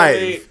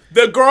Live?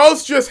 The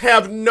girls just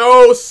have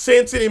no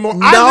sense anymore.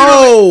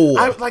 No.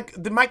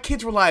 My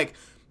kids were like,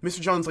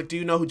 Mr. Jones, like, do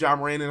you know who John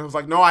Moran is? And I was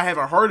like, no, I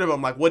haven't heard of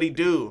him. Like, what'd he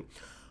do?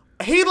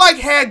 He, like,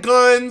 had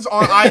guns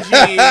on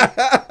IG.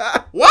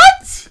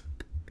 What?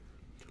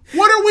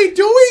 What are we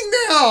doing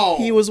now?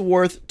 He was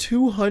worth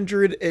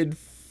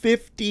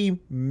 $250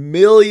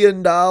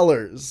 million.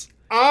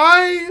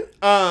 I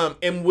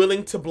am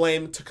willing to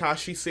blame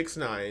Tekashi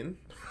 6ix9ine.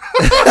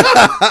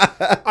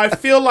 I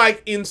feel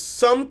like in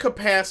some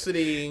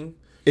capacity,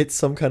 it's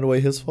some kind of way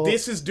his fault.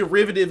 This is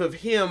derivative of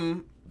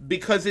him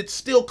because it's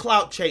still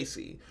clout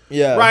chasey.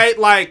 Yeah. Right?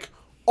 Like,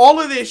 all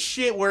of this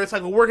shit where it's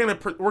like, well, we're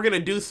gonna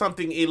do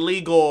something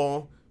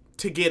illegal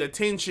to get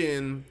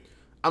attention.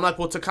 I'm like,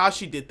 well,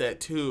 Tekashi did that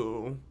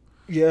too.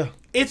 Yeah.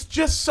 It's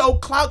just so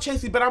clout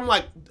chasey, but I'm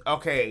like,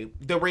 okay,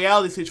 the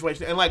reality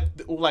situation, and like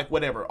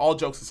whatever, all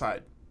jokes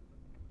aside.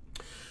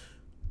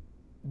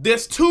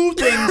 There's two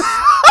things.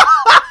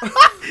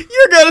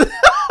 You're gonna...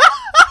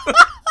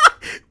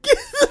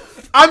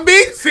 I'm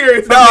being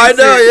serious. No, I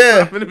know,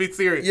 yeah. I'm gonna be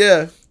serious.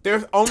 Yeah.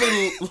 There's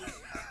only...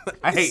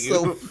 I hate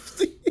you.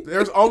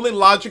 There's only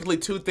logically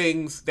two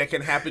things that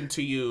can happen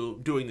to you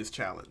doing this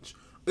challenge.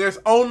 There's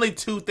only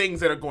two things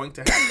that are going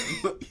to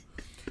happen.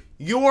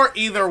 You're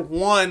either,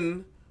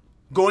 one,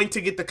 going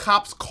to get the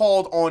cops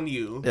called on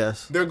you.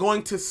 Yes. They're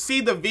going to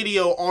see the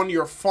video on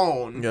your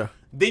phone. Yeah.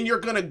 Then you're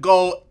going to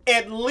go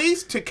at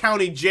least to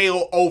county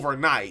jail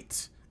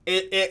overnight,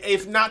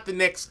 if not the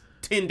next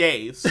 10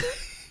 days.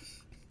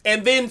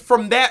 And then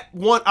from that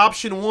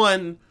option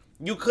one,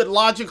 you could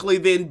logically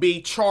then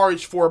be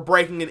charged for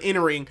breaking and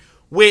entering,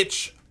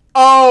 which,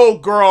 oh,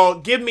 girl,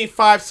 give me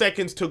 5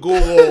 seconds to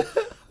Google.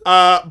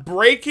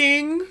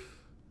 Breaking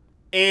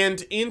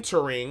and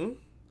entering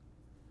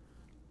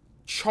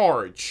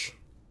charge.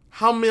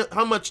 How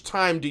much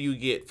time do you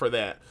get for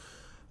that?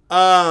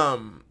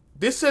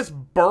 This says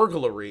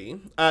burglary.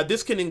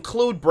 This can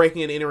include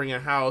breaking and entering a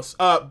house.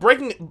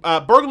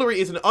 Burglary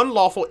is an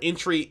unlawful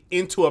entry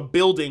into a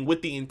building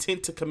with the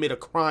intent to commit a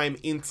crime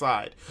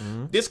inside.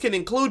 Mm-hmm. This can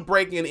include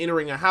breaking and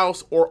entering a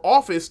house or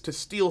office to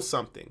steal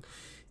something.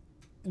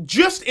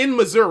 Just in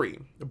Missouri,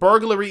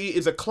 burglary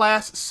is a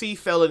Class C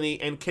felony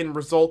and can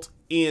result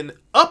in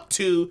up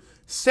to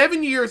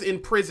 7 years in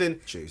prison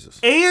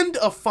and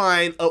a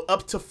fine of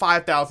up to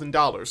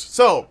 $5,000.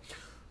 So,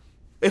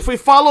 if we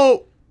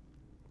follow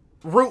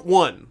Route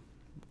 1,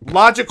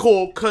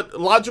 logical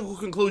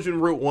conclusion,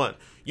 Route 1,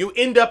 you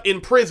end up in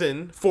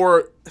prison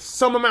for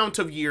some amount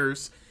of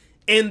years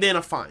and then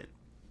a fine.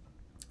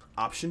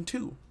 Option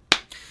 2,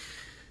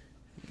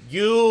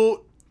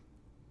 you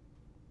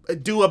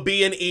do a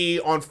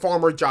B&E on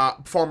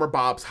Farmer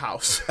Bob's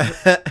house.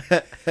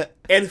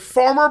 And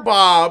Farmer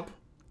Bob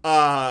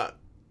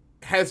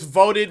has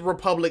voted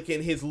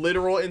Republican his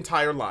literal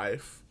entire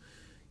life,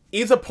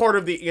 is a part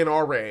of the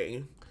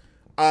NRA,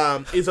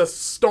 is a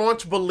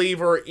staunch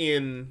believer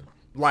in,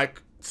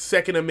 like,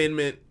 Second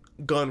Amendment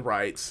gun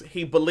rights.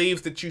 He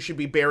believes that you should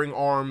be bearing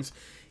arms,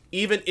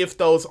 even if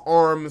those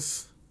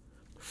arms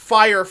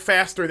fire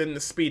faster than the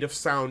speed of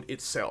sound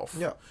itself.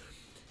 Yeah.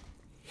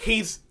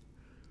 He's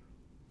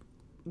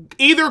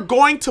either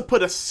going to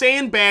put a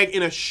sandbag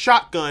in a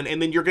shotgun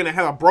and then you're going to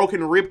have a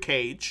broken rib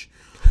cage.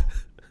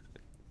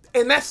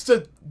 And that's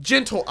the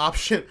gentle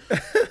option.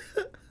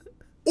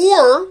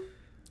 Or,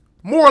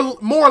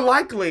 more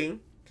likely,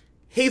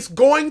 he's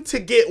going to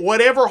get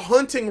whatever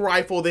hunting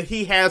rifle that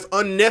he has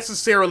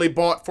unnecessarily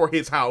bought for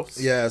his house.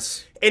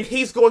 Yes. And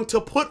he's going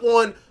to put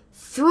one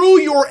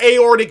through your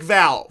aortic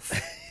valve.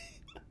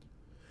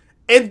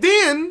 And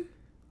then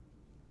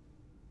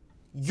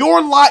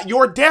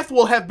your death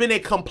will have been a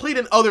complete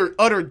and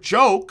utter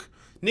joke.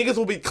 Niggas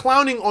will be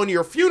clowning on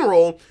your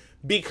funeral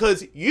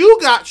because you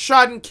got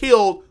shot and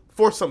killed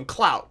for some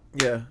clout.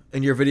 Yeah,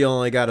 and your video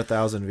only got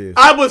 1,000 views.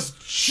 I was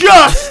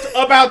just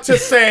about to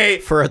say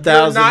for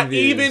 1,000 you're not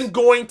views. even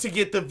going to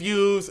get the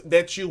views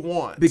that you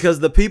want. Because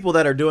the people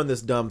that are doing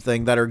this dumb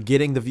thing, that are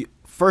getting the view,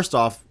 first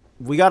off,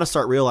 we got to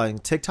start realizing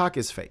TikTok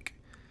is fake.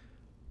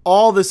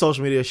 All this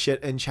social media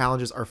shit and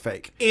challenges are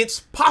fake.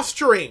 It's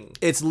posturing.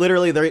 It's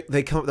literally they're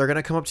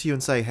gonna come up to you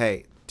and say,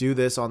 "Hey, do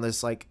this on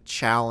this like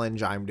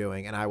challenge I'm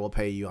doing, and I will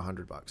pay you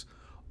 $100."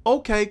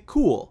 Okay,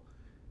 cool.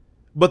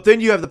 But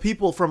then you have the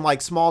people from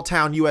like small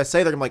town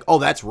USA. They're gonna be like, "Oh,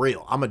 that's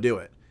real. I'm gonna do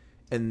it,"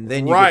 and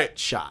then you get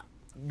shot.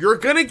 You're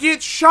gonna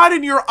get shot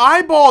in your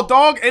eyeball,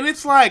 dog, and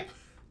it's like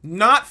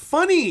not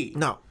funny.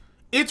 No.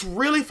 It's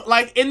really,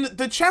 like, and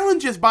the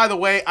challenges, by the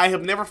way, I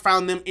have never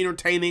found them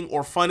entertaining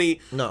or funny.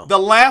 No. The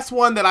last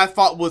one that I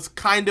thought was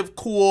kind of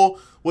cool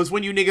was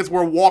when you niggas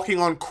were walking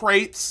on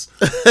crates.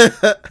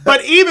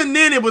 But even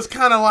then, it was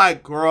kind of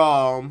like,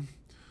 girl,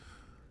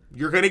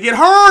 you're going to get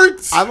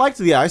hurt. I liked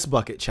the ice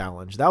bucket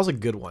challenge. That was a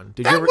good one.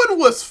 That one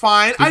was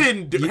fine. I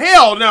didn't do,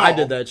 hell no. I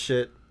did that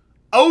shit.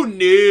 Oh,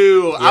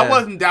 no. Yeah. I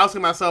wasn't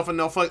dousing myself in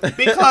no fuck,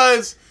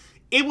 because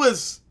it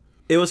was...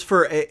 It was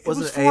for ALS?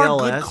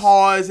 a good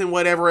cause and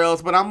whatever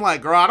else, but I'm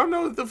like, girl, I don't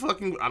know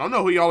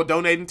who y'all are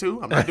donating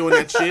to. I'm not doing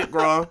that shit,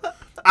 girl.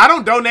 I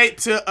don't donate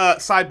to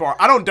sidebar.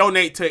 I don't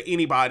donate to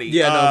anybody.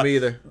 Yeah, no, me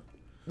either.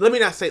 Let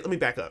me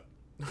back up.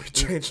 Let me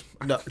change.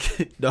 No,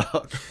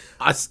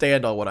 I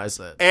stand on what I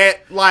said.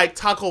 At like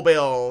Taco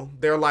Bell,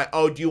 they're like,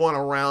 oh, do you want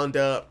to round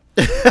up?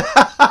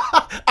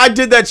 I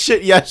did that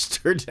shit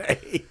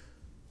yesterday.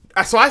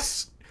 So I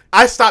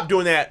stopped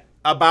doing that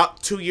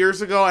about 2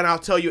 years ago, and I'll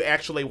tell you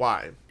actually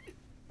why.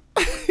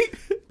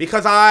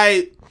 Because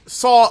I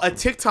saw a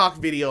TikTok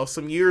video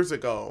some years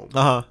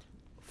ago,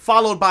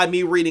 followed by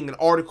me reading an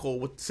article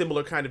with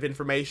similar kind of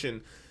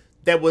information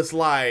that was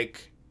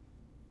like,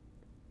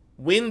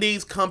 when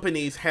these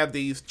companies have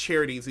these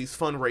charities, these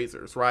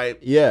fundraisers, right?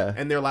 Yeah.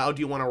 And they're like, oh, do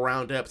you want to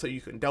round up so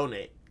you can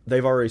donate?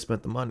 They've already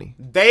spent the money.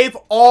 They've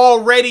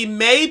already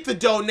made the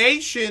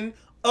donation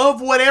of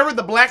whatever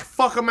the black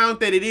fuck amount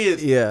that it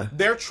is. Yeah.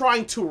 They're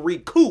trying to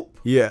recoup.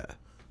 Yeah.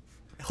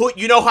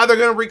 You know how they're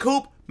going to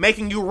recoup?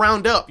 Making you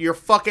round up your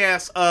fuck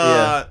ass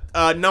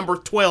number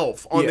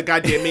 12 on the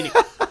goddamn menu.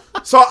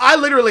 So I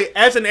literally,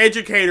 as an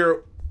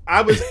educator,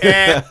 I was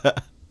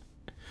at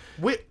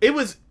it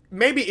was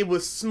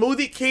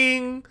Smoothie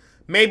King,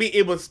 maybe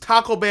it was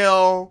Taco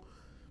Bell,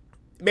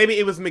 maybe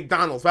it was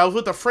McDonald's. But I was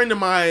with a friend of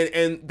mine,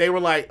 and they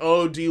were like,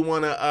 "Oh, do you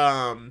want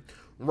to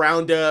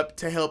round up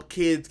to help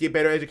kids get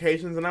better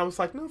educations?" And I was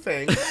like, "No,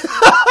 thanks."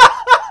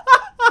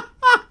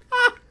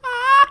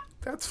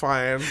 That's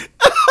fine.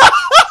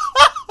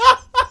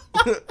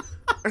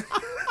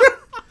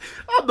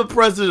 I'm the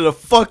president of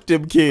fuck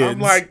them kids. I'm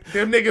like,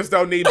 them niggas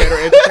don't need better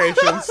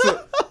educations.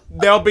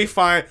 They'll be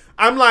fine.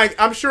 I'm like,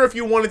 I'm sure if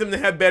you wanted them to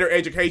have better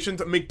educations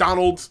at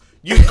McDonald's,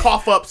 you'd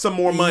cough up some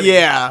more money.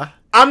 Yeah.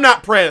 I'm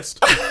not pressed.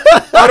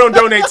 I don't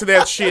donate to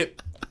that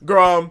shit,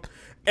 girl.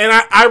 And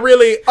I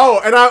really,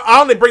 and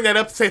I only bring that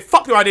up to say,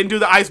 fuck you, I didn't do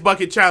the ice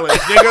bucket challenge,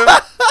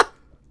 nigga.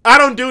 I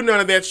don't do none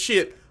of that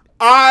shit.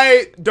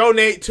 I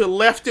donate to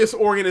leftist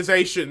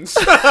organizations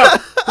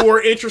who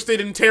are interested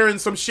in tearing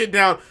some shit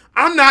down.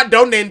 I'm not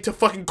donating to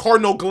fucking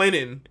Cardinal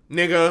Glennon,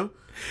 nigga.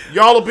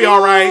 Y'all will be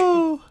all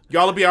right.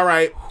 Y'all will be all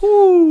right.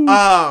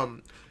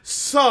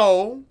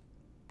 So,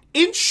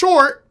 in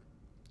short,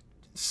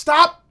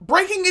 stop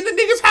breaking into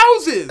niggas'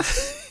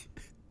 houses.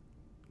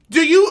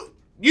 Do you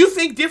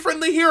think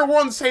differently here, or we're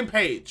on the same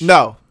page?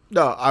 No,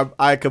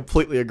 I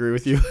completely agree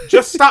with you.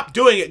 Just stop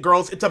doing it,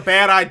 girls. It's a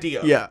bad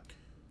idea. Yeah.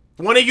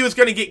 One of you is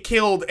going to get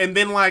killed, and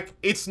then, like,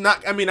 it's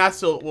not... I mean, I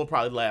still will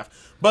probably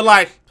laugh. But,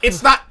 like,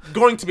 it's not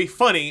going to be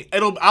funny.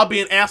 I'll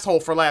be an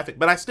asshole for laughing,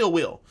 but I still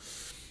will.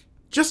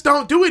 Just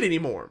don't do it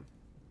anymore.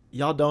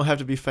 Y'all don't have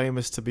to be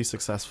famous to be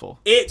successful.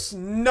 It's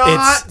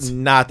not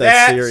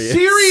that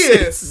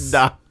serious. It's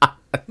not.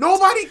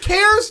 Nobody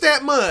cares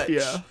that much.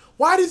 Yeah.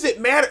 Why does it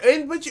matter?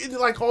 And but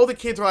like all the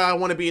kids are like, I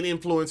want to be an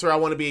influencer, I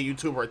want to be a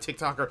YouTuber or a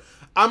TikToker.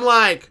 I'm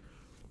like,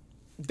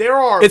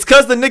 it's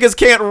because the niggas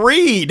can't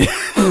read.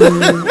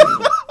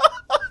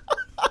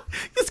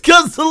 It's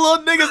because the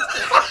little niggas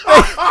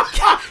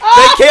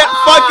they can't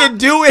fucking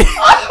do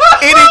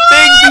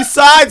anything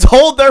besides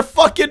hold their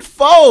fucking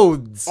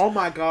phones. Oh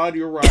my god,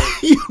 you're right.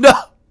 You know,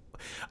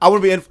 I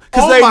want to be in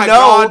because oh my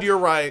god, you're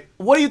right.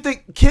 What do you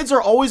think? Kids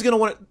are always gonna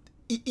want to.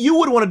 You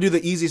would want to do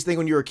the easiest thing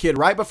when you were a kid,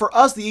 right? But for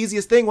us, the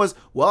easiest thing was,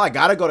 well, I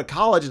got to go to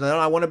college and then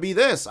I want to be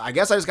this. I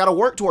guess I just got to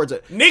work towards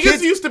it.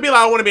 Kids used to be like,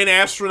 I want to be an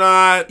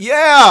astronaut.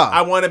 Yeah.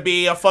 I want to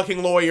be a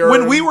fucking lawyer.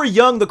 When we were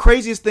young, the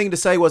craziest thing to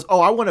say was,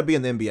 oh, I want to be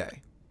in the NBA.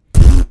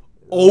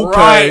 Okay.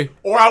 Right.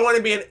 Or I want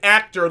to be an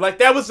actor. Like,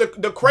 that was the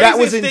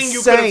craziest thing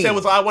you could have said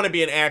was, I want to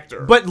be an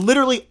actor. But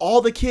literally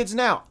all the kids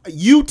now,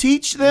 you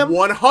teach them.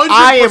 100%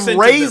 I am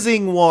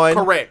raising one.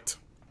 Correct.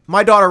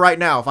 My daughter right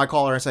now, if I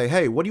call her and say,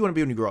 hey, what do you want to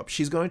be when you grow up?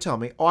 She's going to tell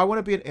me, oh, I want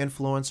to be an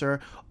influencer.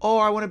 Oh,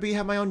 I want to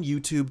have my own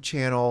YouTube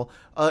channel.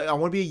 I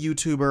want to be a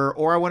YouTuber.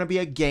 Or I want to be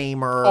a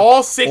gamer.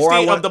 All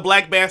 60 of the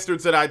black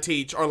bastards that I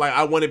teach are like,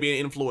 I want to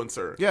be an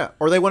influencer. Yeah.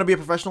 Or they want to be a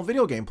professional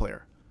video game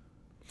player.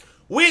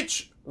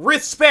 Which,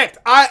 respect,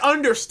 I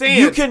understand.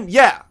 You can,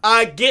 yeah.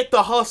 I get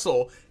the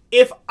hustle.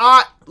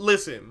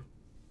 Listen,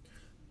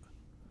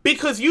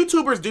 because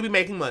YouTubers do be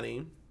making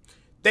money.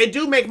 They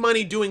do make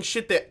money doing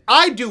shit that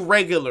I do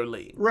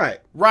regularly. Right.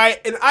 Right?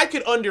 And I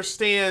could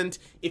understand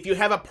if you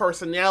have a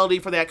personality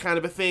for that kind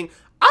of a thing.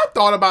 I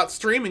thought about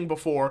streaming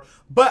before,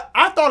 but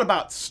I thought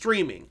about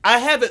streaming. I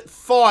haven't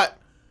thought,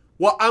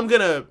 well, I'm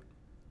going to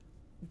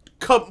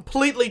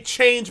completely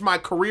change my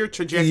career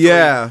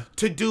trajectory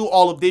to do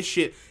all of this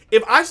shit.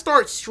 If I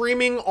start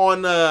streaming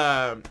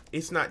on,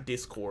 it's not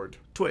Discord.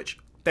 Twitch.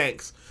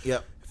 Thanks.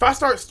 Yep. If I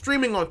start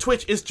streaming on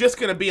Twitch, it's just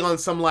going to be on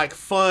some, like,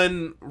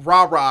 fun,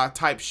 rah-rah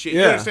type shit.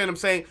 You understand what I'm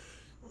saying?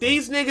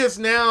 These niggas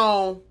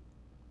now,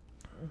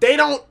 they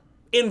don't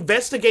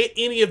investigate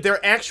any of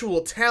their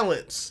actual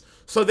talents.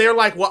 So they're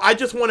like, well, I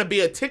just want to be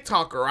a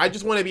TikToker. I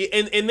just want to be...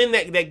 And then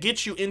that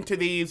gets you into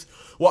these,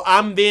 well,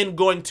 I'm then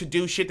going to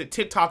do shit that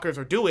TikTokers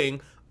are doing,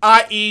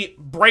 i.e.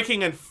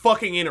 breaking and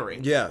fucking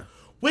entering. Yeah.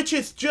 Which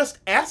is just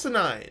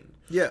asinine.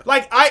 Yeah.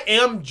 Like, I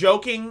am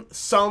joking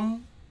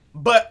some,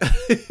 but...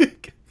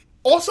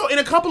 Also, in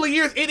a couple of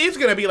years, it is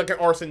going to be like an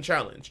arson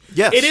challenge.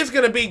 Yes. It is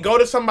going to be go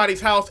to somebody's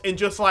house and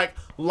just, like,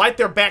 light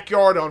their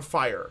backyard on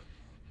fire.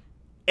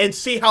 And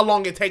see how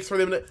long it takes for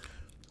them to...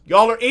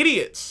 Y'all are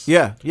idiots.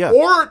 Yeah, yeah.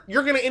 Or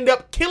you're going to end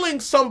up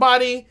killing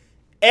somebody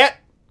at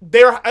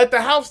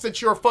the house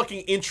that you're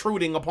fucking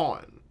intruding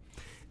upon.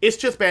 It's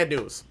just bad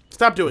news.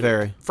 Stop doing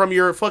it. From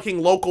your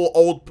fucking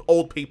local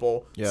old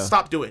people. Yeah.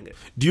 Stop doing it.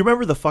 Do you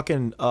remember the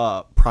fucking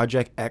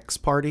Project X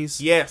parties?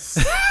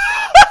 Yes.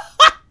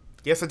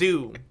 Yes, I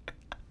do.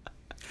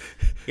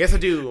 Yes, I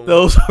do.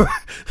 Those were,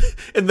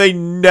 and they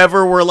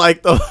never were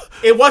like the...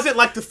 It wasn't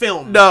like the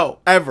film. No,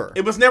 ever.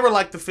 It was never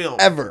like the film.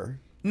 Ever.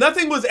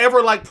 Nothing was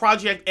ever like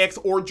Project X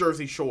or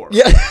Jersey Shore.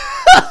 Yeah.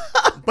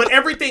 But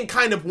everything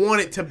kind of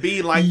wanted to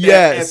be like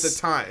that at the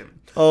time.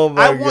 Oh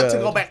my God. I want to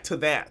go back to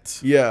that.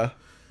 Yeah.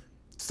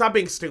 Stop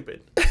being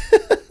stupid.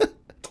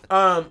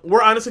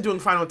 We're honestly doing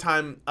final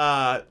time,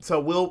 so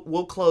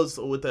we'll close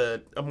with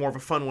a more of a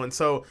fun one.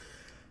 So,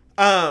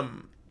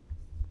 Keitra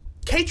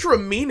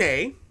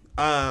Mine,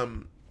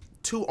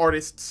 two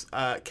artists,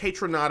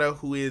 Keitra Nada,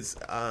 who is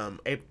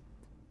a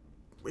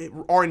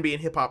R&B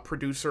and hip hop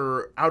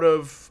producer out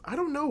of, I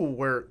don't know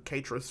where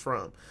Keitra's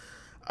from,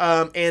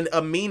 and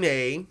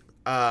Amine,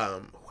 I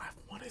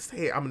want to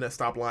say, I'm gonna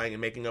stop lying and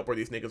making up where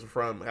these niggas are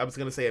from. I was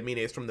gonna say Amine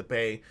is from the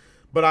Bay,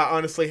 but I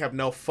honestly have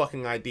no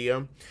fucking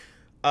idea.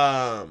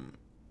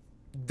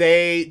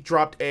 They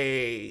dropped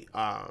a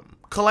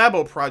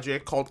collabo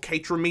project called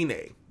Keitra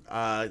Mine.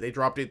 They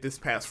dropped it this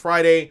past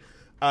Friday.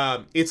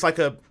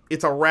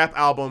 It's a rap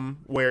album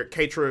where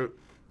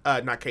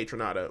not Keitra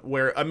Nada,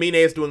 where Amine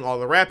is doing all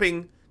the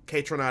rapping,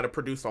 Keitra Nada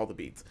produced all the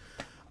beats.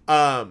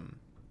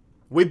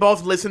 We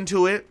both listened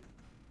to it.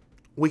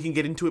 We can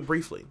get into it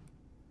briefly.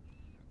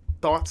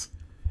 Thoughts?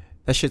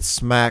 That shit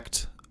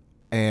smacked,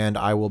 and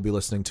I will be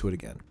listening to it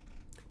again.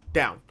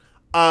 Down.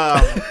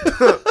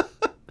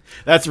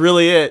 That's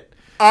really it.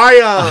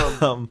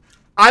 I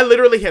I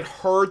literally had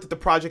heard that the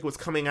project was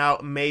coming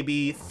out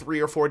maybe 3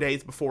 or 4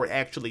 days before it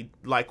actually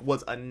like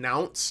was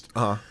announced.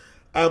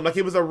 Like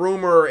it was a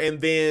rumor,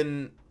 and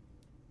then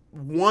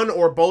one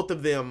or both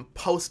of them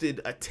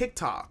posted a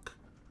TikTok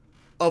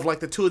of like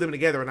the two of them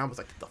together, and I was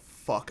like, "Get the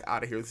fuck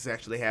out of here! This is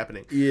actually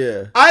happening."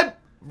 Yeah.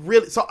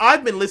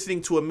 I've been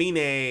listening to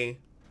Amine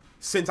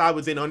since I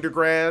was in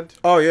undergrad.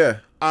 Oh yeah.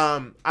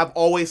 I've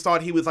always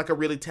thought he was like a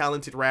really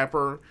talented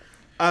rapper.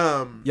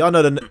 Y'all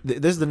know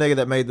this is the nigga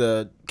that made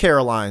the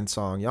Caroline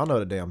song. Y'all know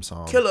the damn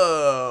song.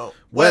 Killer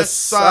West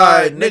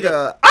Side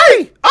nigga.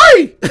 Ay!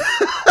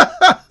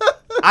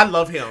 I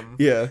love him.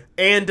 Yeah.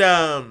 And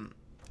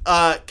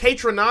K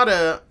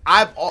Tronada,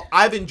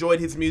 I've enjoyed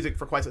his music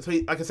for quite some. So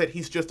like I said,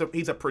 he's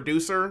a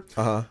producer.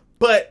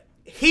 But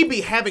he be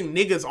having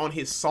niggas on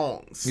his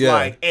songs. Yeah.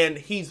 Like, and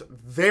he's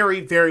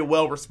very, very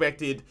well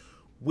respected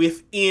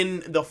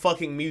within the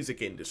fucking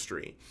music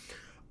industry.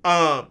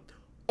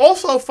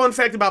 Also, fun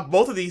fact about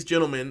both of these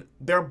gentlemen,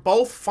 they're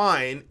both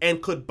fine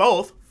and could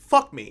both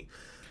fuck me.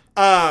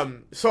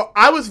 So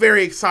I was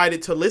very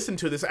excited to listen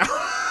to this album.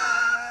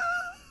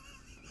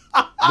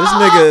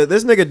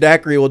 This nigga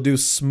Daiquiri will do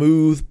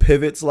smooth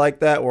pivots like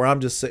that where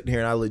I'm just sitting here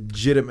and I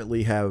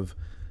legitimately have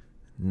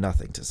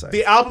nothing to say.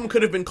 The album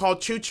could have been called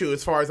Choo Choo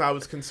as far as I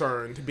was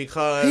concerned,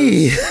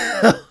 because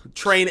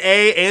Train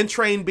A and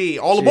Train B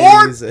all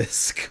aboard.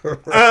 Jesus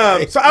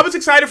Christ. So I was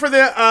excited for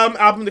the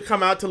album to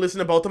come out, to listen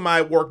to both of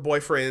my work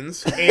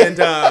boyfriends, and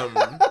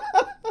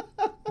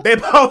they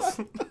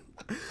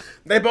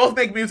both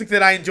make music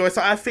that I enjoy.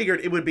 So I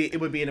figured it would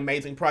be an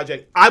amazing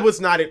project. I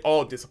was not at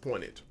all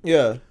disappointed.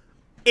 Yeah.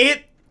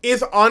 It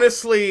is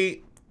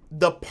honestly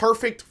the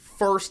perfect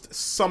first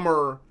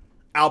summer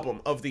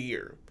album of the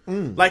year.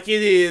 Like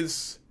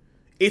it's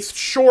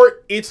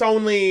short. It's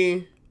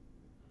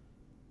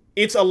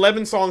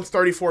 11 songs,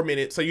 34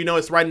 minutes. So,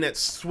 it's right in that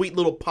sweet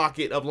little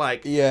pocket of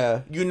like,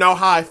 yeah, you know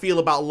how I feel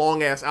about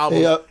long ass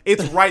albums. Yep.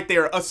 It's right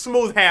there. A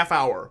smooth half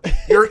hour.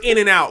 You're in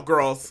and out,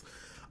 girls.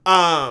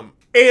 And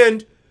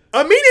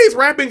Amine's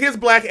rapping his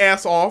black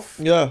ass off.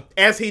 Yeah.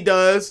 As he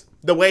does.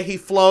 The way he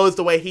flows,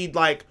 the way he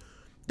like,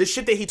 the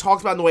shit that he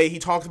talks about and the way he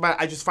talks about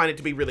it, I just find it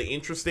to be really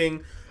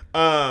interesting.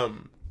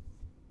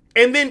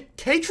 And then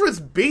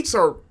Katra's beats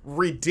are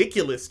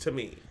ridiculous to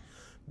me,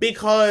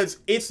 because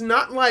it's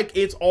not like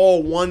it's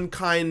all one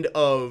kind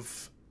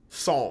of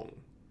song.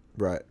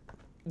 Right.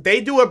 They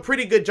do a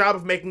pretty good job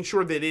of making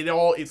sure that it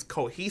all is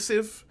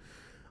cohesive,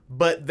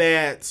 but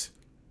that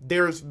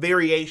there's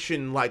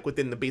variation like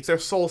within the beats.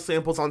 There's soul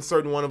samples on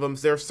certain one of them.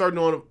 There's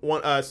certain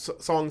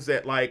songs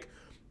that like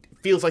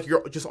feels like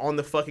you're just on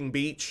the fucking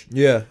beach.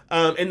 Yeah.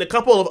 And a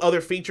couple of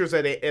other features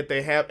that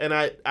they have, and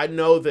I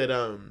know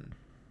that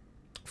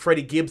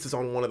Freddie Gibbs is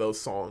on one of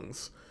those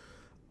songs.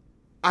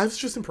 I was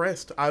just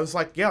impressed. I was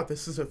like, yeah,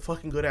 this is a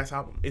fucking good ass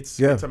album. It's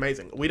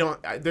amazing.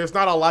 There's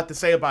not a lot to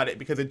say about it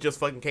because it just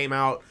fucking came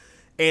out,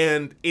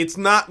 and it's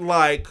not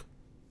like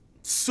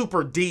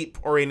super deep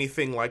or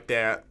anything like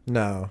that.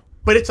 No.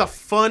 But it's a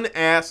fun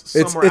ass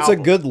summer album. It's a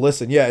good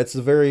listen. Yeah, it's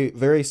a very,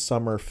 very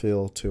summer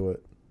feel to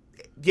it.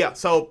 Yeah,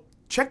 so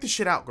check this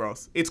shit out,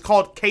 girls. It's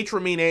called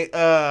Kaytramine,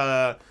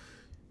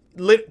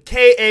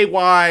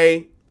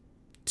 Kaytramine,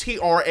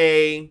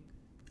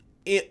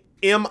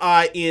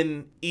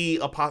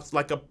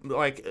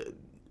 like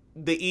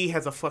the E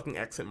has a fucking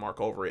accent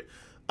mark over it.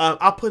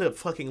 I'll put a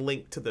fucking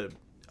link to the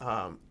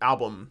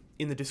album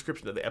in the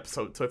description of the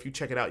episode, so if you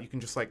check it out, you can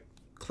just like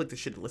click the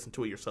shit and listen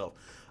to it yourself.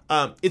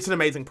 It's an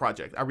amazing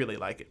project. I really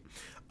like it.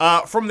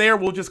 From there,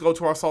 we'll just go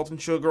to our Salt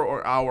and Sugar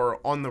or our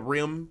On the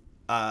Rim.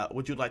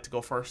 Would you like to go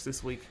first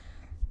this week?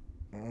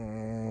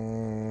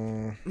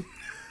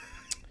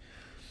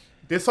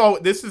 This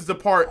is the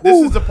part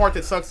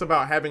that sucks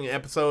about having an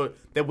episode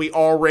that we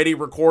already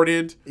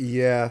recorded.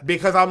 Yeah.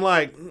 Because I'm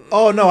like,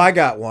 oh no, I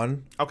got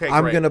one. Okay,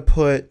 I'm great. gonna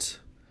put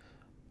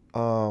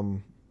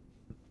Salt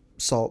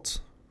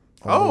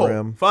on the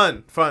rim.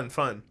 Fun.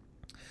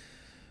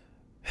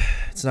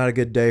 It's not a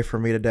good day for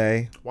me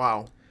today.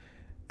 Wow.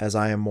 As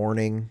I am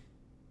mourning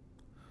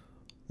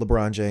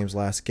LeBron James'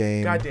 last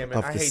game God damn it,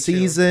 of I the hate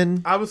season.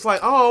 You. I was like,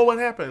 oh, what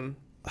happened?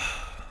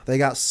 They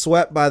got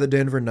swept by the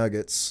Denver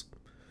Nuggets.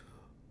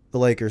 The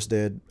Lakers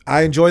did.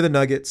 I enjoy the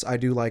Nuggets. I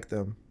do like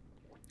them.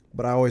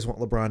 But I always want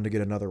LeBron to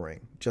get another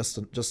ring. Just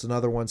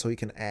another one so he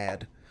can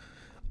add.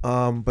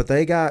 But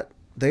they got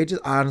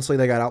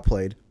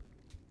outplayed.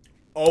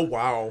 Oh,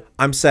 wow.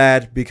 I'm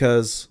sad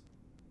because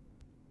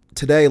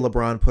today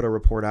LeBron put a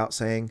report out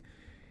saying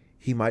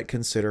he might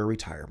consider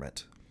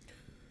retirement.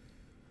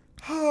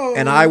 Oh.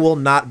 And I will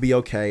not be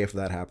okay if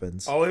that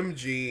happens.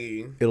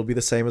 OMG. It'll be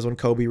the same as when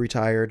Kobe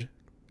retired,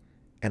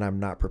 and I'm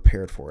not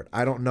prepared for it.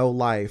 I don't know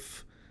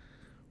life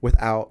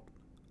without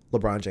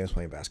LeBron James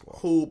playing basketball.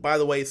 Who, by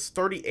the way, is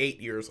 38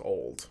 years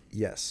old.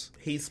 Yes.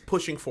 He's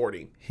pushing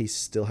 40. He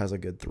still has a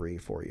good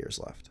 3-4 years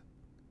left,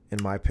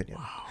 in my opinion.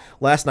 Wow.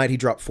 Last night he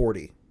dropped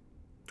 40.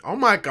 Oh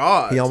my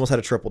God. He almost had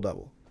a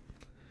triple-double.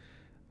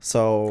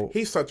 So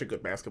he's such a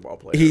good basketball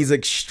player. He's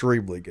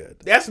extremely good.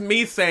 That's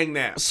me saying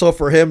that. So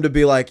for him to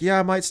be like, yeah,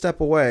 I might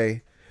step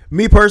away.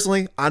 Me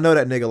personally, I know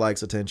that nigga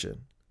likes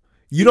attention.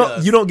 You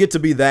don't get to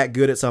be that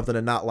good at something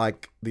and not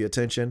like the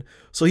attention.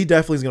 So he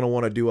definitely is going to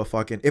want to do a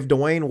fucking, if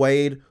Dwayne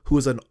Wade, who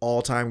is an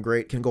all-time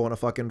great, can go on a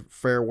fucking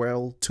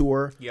farewell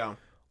tour. Yeah.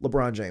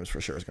 LeBron James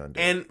for sure is going to do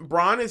it. And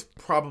Bron is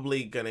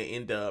probably going to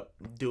end up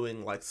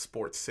doing like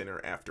Sports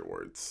Center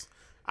afterwards.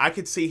 I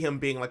could see him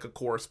being like a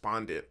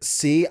correspondent.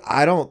 See,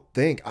 I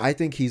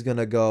think he's going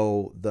to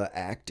go the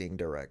acting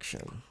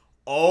direction.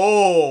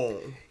 Oh.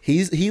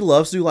 He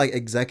loves to do like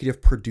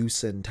executive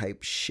producing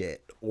type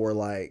shit or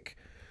like,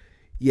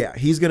 yeah, I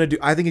think he's going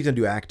to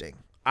do acting.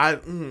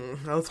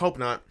 Let's hope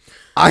not.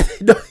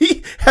 He's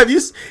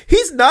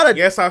not a.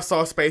 Yes, I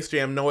saw Space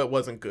Jam. No, it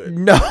wasn't good.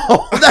 No,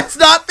 that's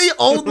not the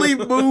only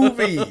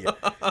movie.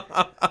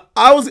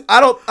 I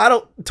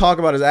don't talk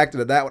about his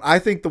acting in that one. I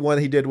think the one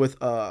he did with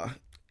the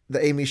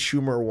Amy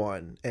Schumer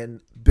one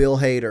and Bill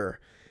Hader.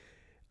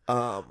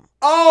 I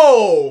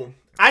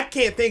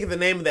can't think of the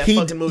name of that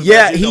fucking movie.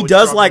 Yeah, he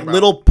does like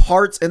little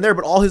parts in there,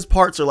 but all his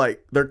parts are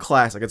like they're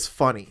classic. It's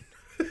funny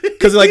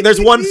because like there's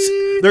one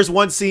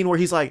scene where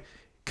he's like.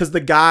 Because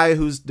the guy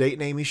who's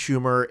dating Amy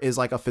Schumer is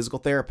like a physical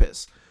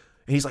therapist.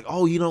 And he's like,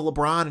 oh, you know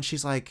LeBron? And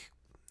she's like,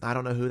 I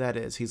don't know who that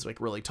is. He's like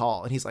really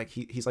tall. And he's like,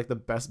 he's like the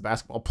best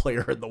basketball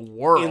player in the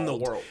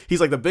world. He's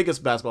like the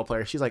biggest basketball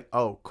player. She's like,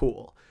 oh,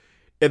 cool.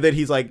 And then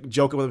he's like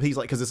joking with him. He's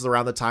like, because this is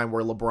around the time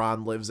where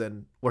LeBron lives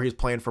in, where he's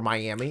playing for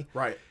Miami.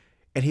 Right.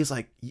 And he's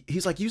like, you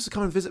used to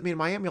come and visit me in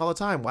Miami all the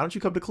time. Why don't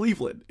you come to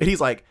Cleveland? And he's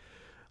like,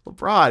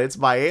 LeBron, it's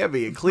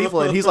Miami and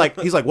Cleveland. He's like,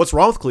 what's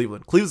wrong with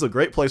Cleveland? Cleveland's a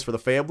great place for the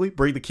family.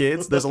 Bring the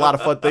kids. There's a lot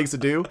of fun things to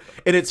do.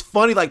 And it's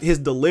funny, like his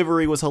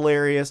delivery was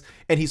hilarious.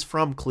 And he's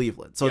from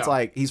Cleveland. So it's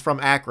like, he's from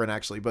Akron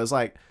actually. But it's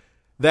like,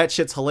 that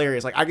shit's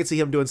hilarious. Like I could see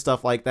him doing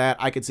stuff like that.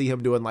 I could see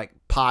him doing like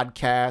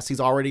podcasts. He's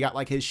already got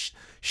like his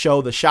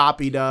show, The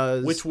Shop he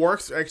does. Which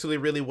works actually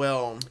really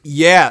well.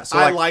 Yeah. So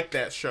I like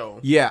that show.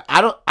 Yeah. I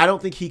don't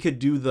think he could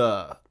do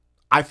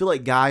I feel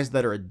like guys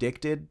that are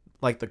addicted,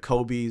 like the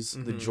Kobes,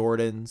 the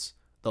Jordans,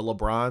 the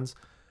LeBrons,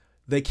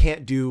 they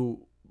can't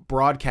do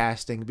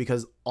broadcasting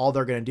because all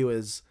they're going to do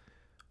is,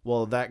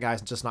 well, that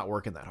guy's just not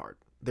working that hard.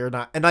 They're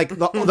not. And like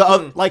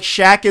like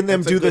Shaq and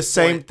them do the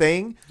same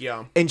thing.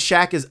 Yeah. And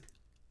Shaq is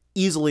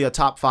easily a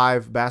top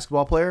 5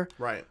 basketball player.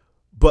 Right.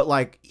 But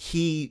like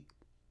he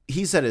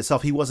said it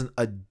himself, he wasn't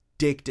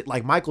addicted.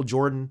 Like Michael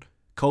Jordan,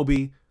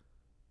 Kobe,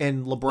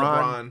 and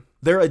LeBron.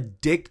 They're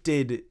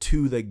addicted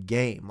to the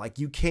game. Like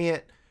you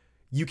can't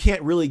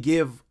really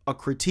give a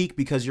critique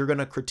because you're going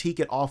to critique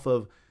it off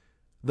of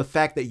the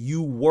fact that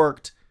you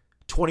worked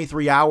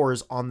 23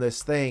 hours on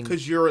this thing.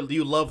 Because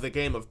you love the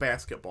game of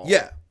basketball.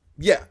 Yeah.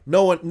 Yeah.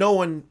 No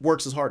one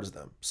works as hard as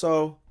them.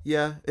 So,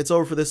 yeah, it's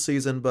over for this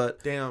season,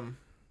 but damn,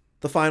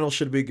 the finals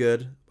should be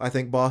good. I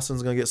think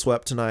Boston's going to get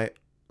swept tonight.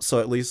 So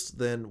at least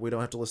then we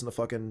don't have to listen to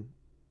fucking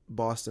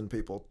Boston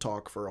people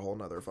talk for a whole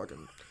nother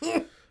fucking...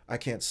 I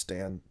can't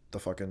stand the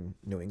fucking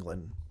New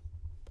England...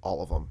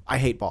 All of them. I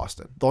hate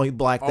Boston. The only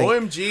black thing.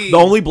 OMG. The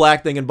only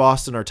black thing in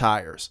Boston are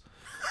tires.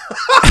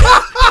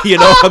 You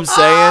know what I'm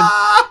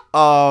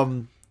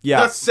saying?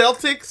 Yeah. The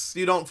Celtics,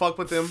 you don't fuck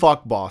with them?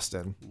 Fuck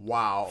Boston.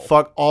 Wow.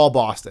 Fuck all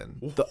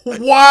Boston.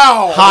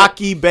 Wow.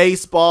 Hockey,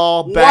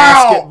 baseball,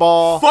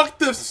 basketball. Fuck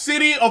the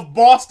city of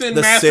Boston,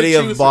 the Massachusetts.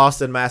 City of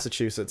Boston,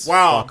 Massachusetts.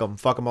 Wow. Fuck them.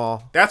 Fuck them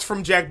all. That's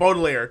from Jack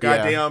Baudelaire.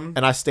 Goddamn. Yeah.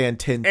 And I stand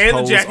 10 toes and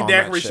the Jack and on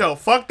Daiquiri that show.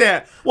 shit. Fuck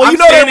that. Well, I'm you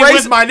know they're standing racist.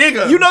 with my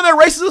nigga. You know they're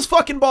racist as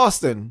fucking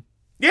Boston.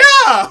 Yeah.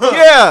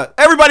 Yeah.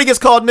 Everybody gets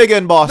called nigga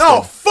in Boston.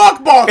 No,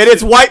 fuck Boston. And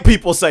it's white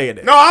people saying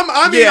it. No,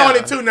 I'm in on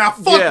it too now.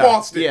 Fuck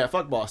Boston. Yeah,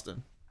 fuck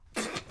Boston.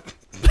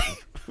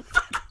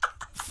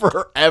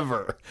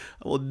 Forever.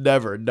 I will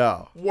never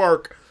know.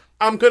 Work.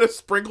 I'm gonna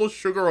sprinkle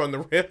sugar on the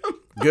rim.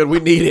 Good,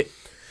 we need it.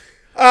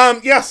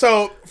 Yeah,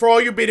 so for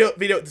all you video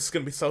this is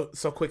gonna be so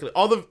quickly.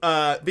 All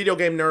the video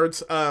game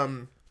nerds,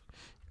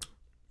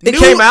 it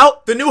came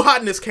out? The new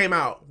hotness came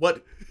out.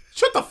 What?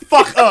 Shut the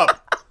fuck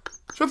up.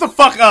 Shut the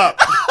fuck up.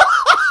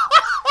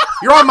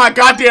 You're on my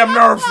goddamn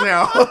nerves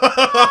now.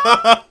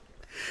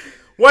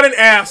 What an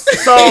ass.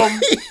 So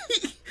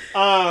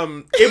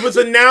it was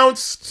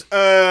announced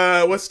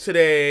what's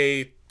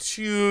today?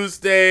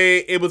 Tuesday.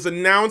 It was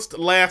announced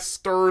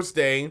last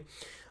Thursday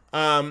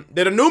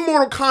that a new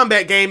Mortal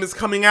Kombat game is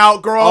coming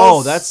out, girls.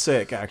 Oh, that's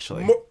sick,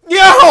 actually.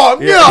 Yeah,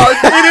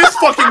 it is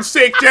fucking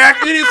sick,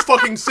 Jack. It is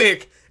fucking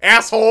sick,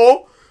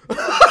 asshole.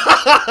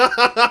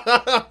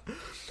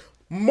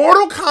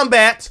 Mortal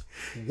Kombat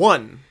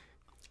 1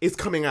 is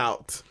coming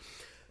out.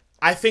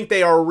 I think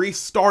they are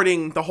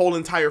restarting the whole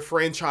entire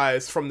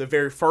franchise from the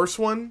very first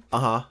one.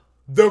 Uh-huh.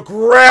 The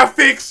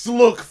graphics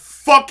look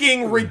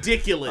fucking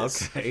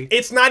ridiculous. Okay.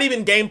 It's not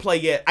even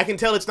gameplay yet. I can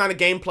tell it's not a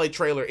gameplay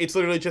trailer. It's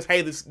literally just,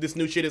 hey, this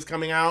new shit is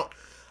coming out.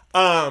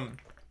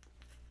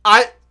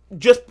 I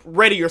just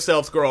ready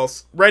yourselves,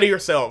 girls. Ready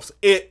yourselves.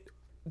 The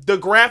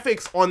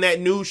graphics on that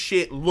new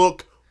shit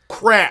look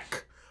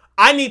crack.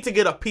 I need to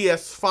get a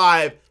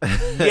PS5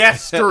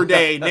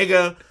 yesterday,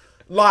 nigga.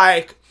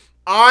 Like,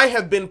 I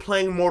have been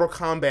playing Mortal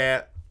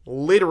Kombat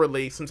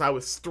literally since I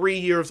was 3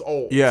 years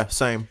old. Yeah,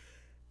 same.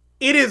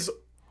 It is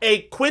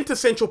a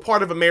quintessential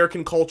part of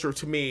American culture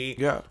to me.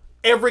 Yeah.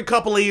 every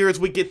couple of years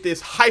we get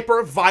this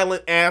hyper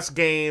violent ass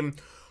game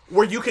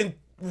where you can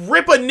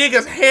rip a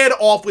nigga's head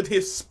off with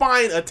his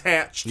spine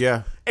attached.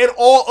 Yeah. And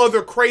all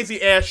other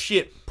crazy ass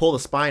shit. Pull the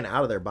spine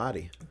out of their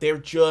body. They're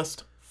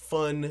just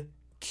fun,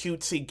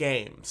 cutesy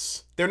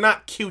games. They're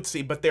not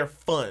cutesy, but they're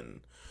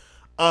fun.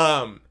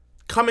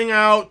 Coming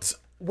out,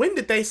 when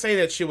did they say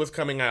that shit was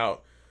coming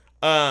out?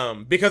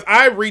 Because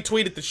I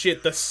retweeted the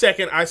shit the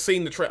second I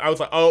seen the trailer. I was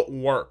like, oh,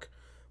 work.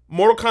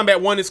 Mortal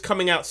Kombat 1 is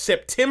coming out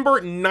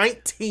September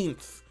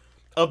 19th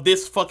of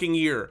this fucking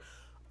year.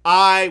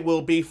 I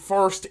will be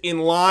first in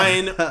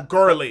line,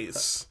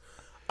 girlies.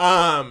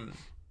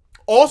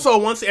 Also,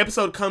 once the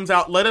episode comes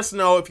out, let us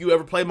know if you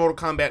ever played Mortal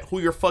Kombat, who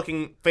your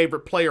fucking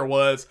favorite player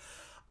was.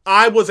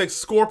 I was a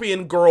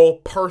Scorpion girl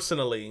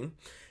personally.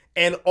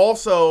 And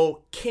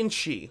also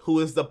Kenshi, who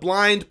is the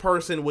blind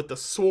person with the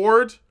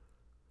sword.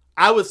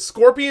 I was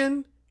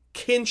Scorpion,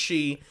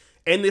 Kenshi,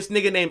 and this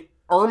nigga named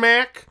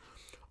Ermac.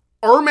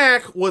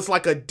 Ermac was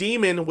like a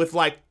demon with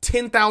like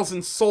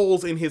 10,000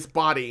 souls in his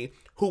body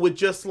who would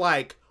just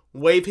like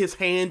wave his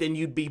hand and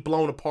you'd be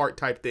blown apart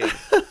type thing.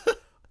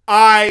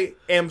 I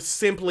am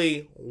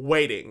simply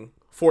waiting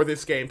for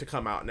this game to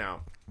come out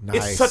now.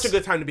 Nice. It's such a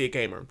good time to be a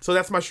gamer. So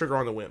that's my sugar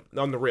on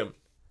the rim.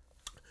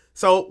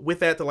 So with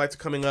that, the lights are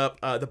coming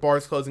up. The bar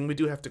is closing. We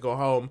do have to go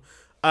home.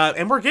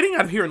 And we're getting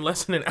out of here in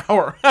less than an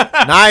hour.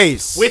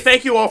 Nice. We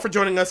thank you all for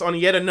joining us on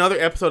yet another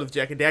episode of the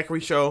Jack and Daiquiri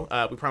Show.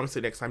 We promise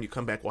that next time you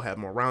come back, we'll have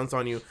more rounds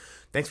on you.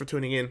 Thanks for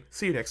tuning in.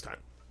 See you next time.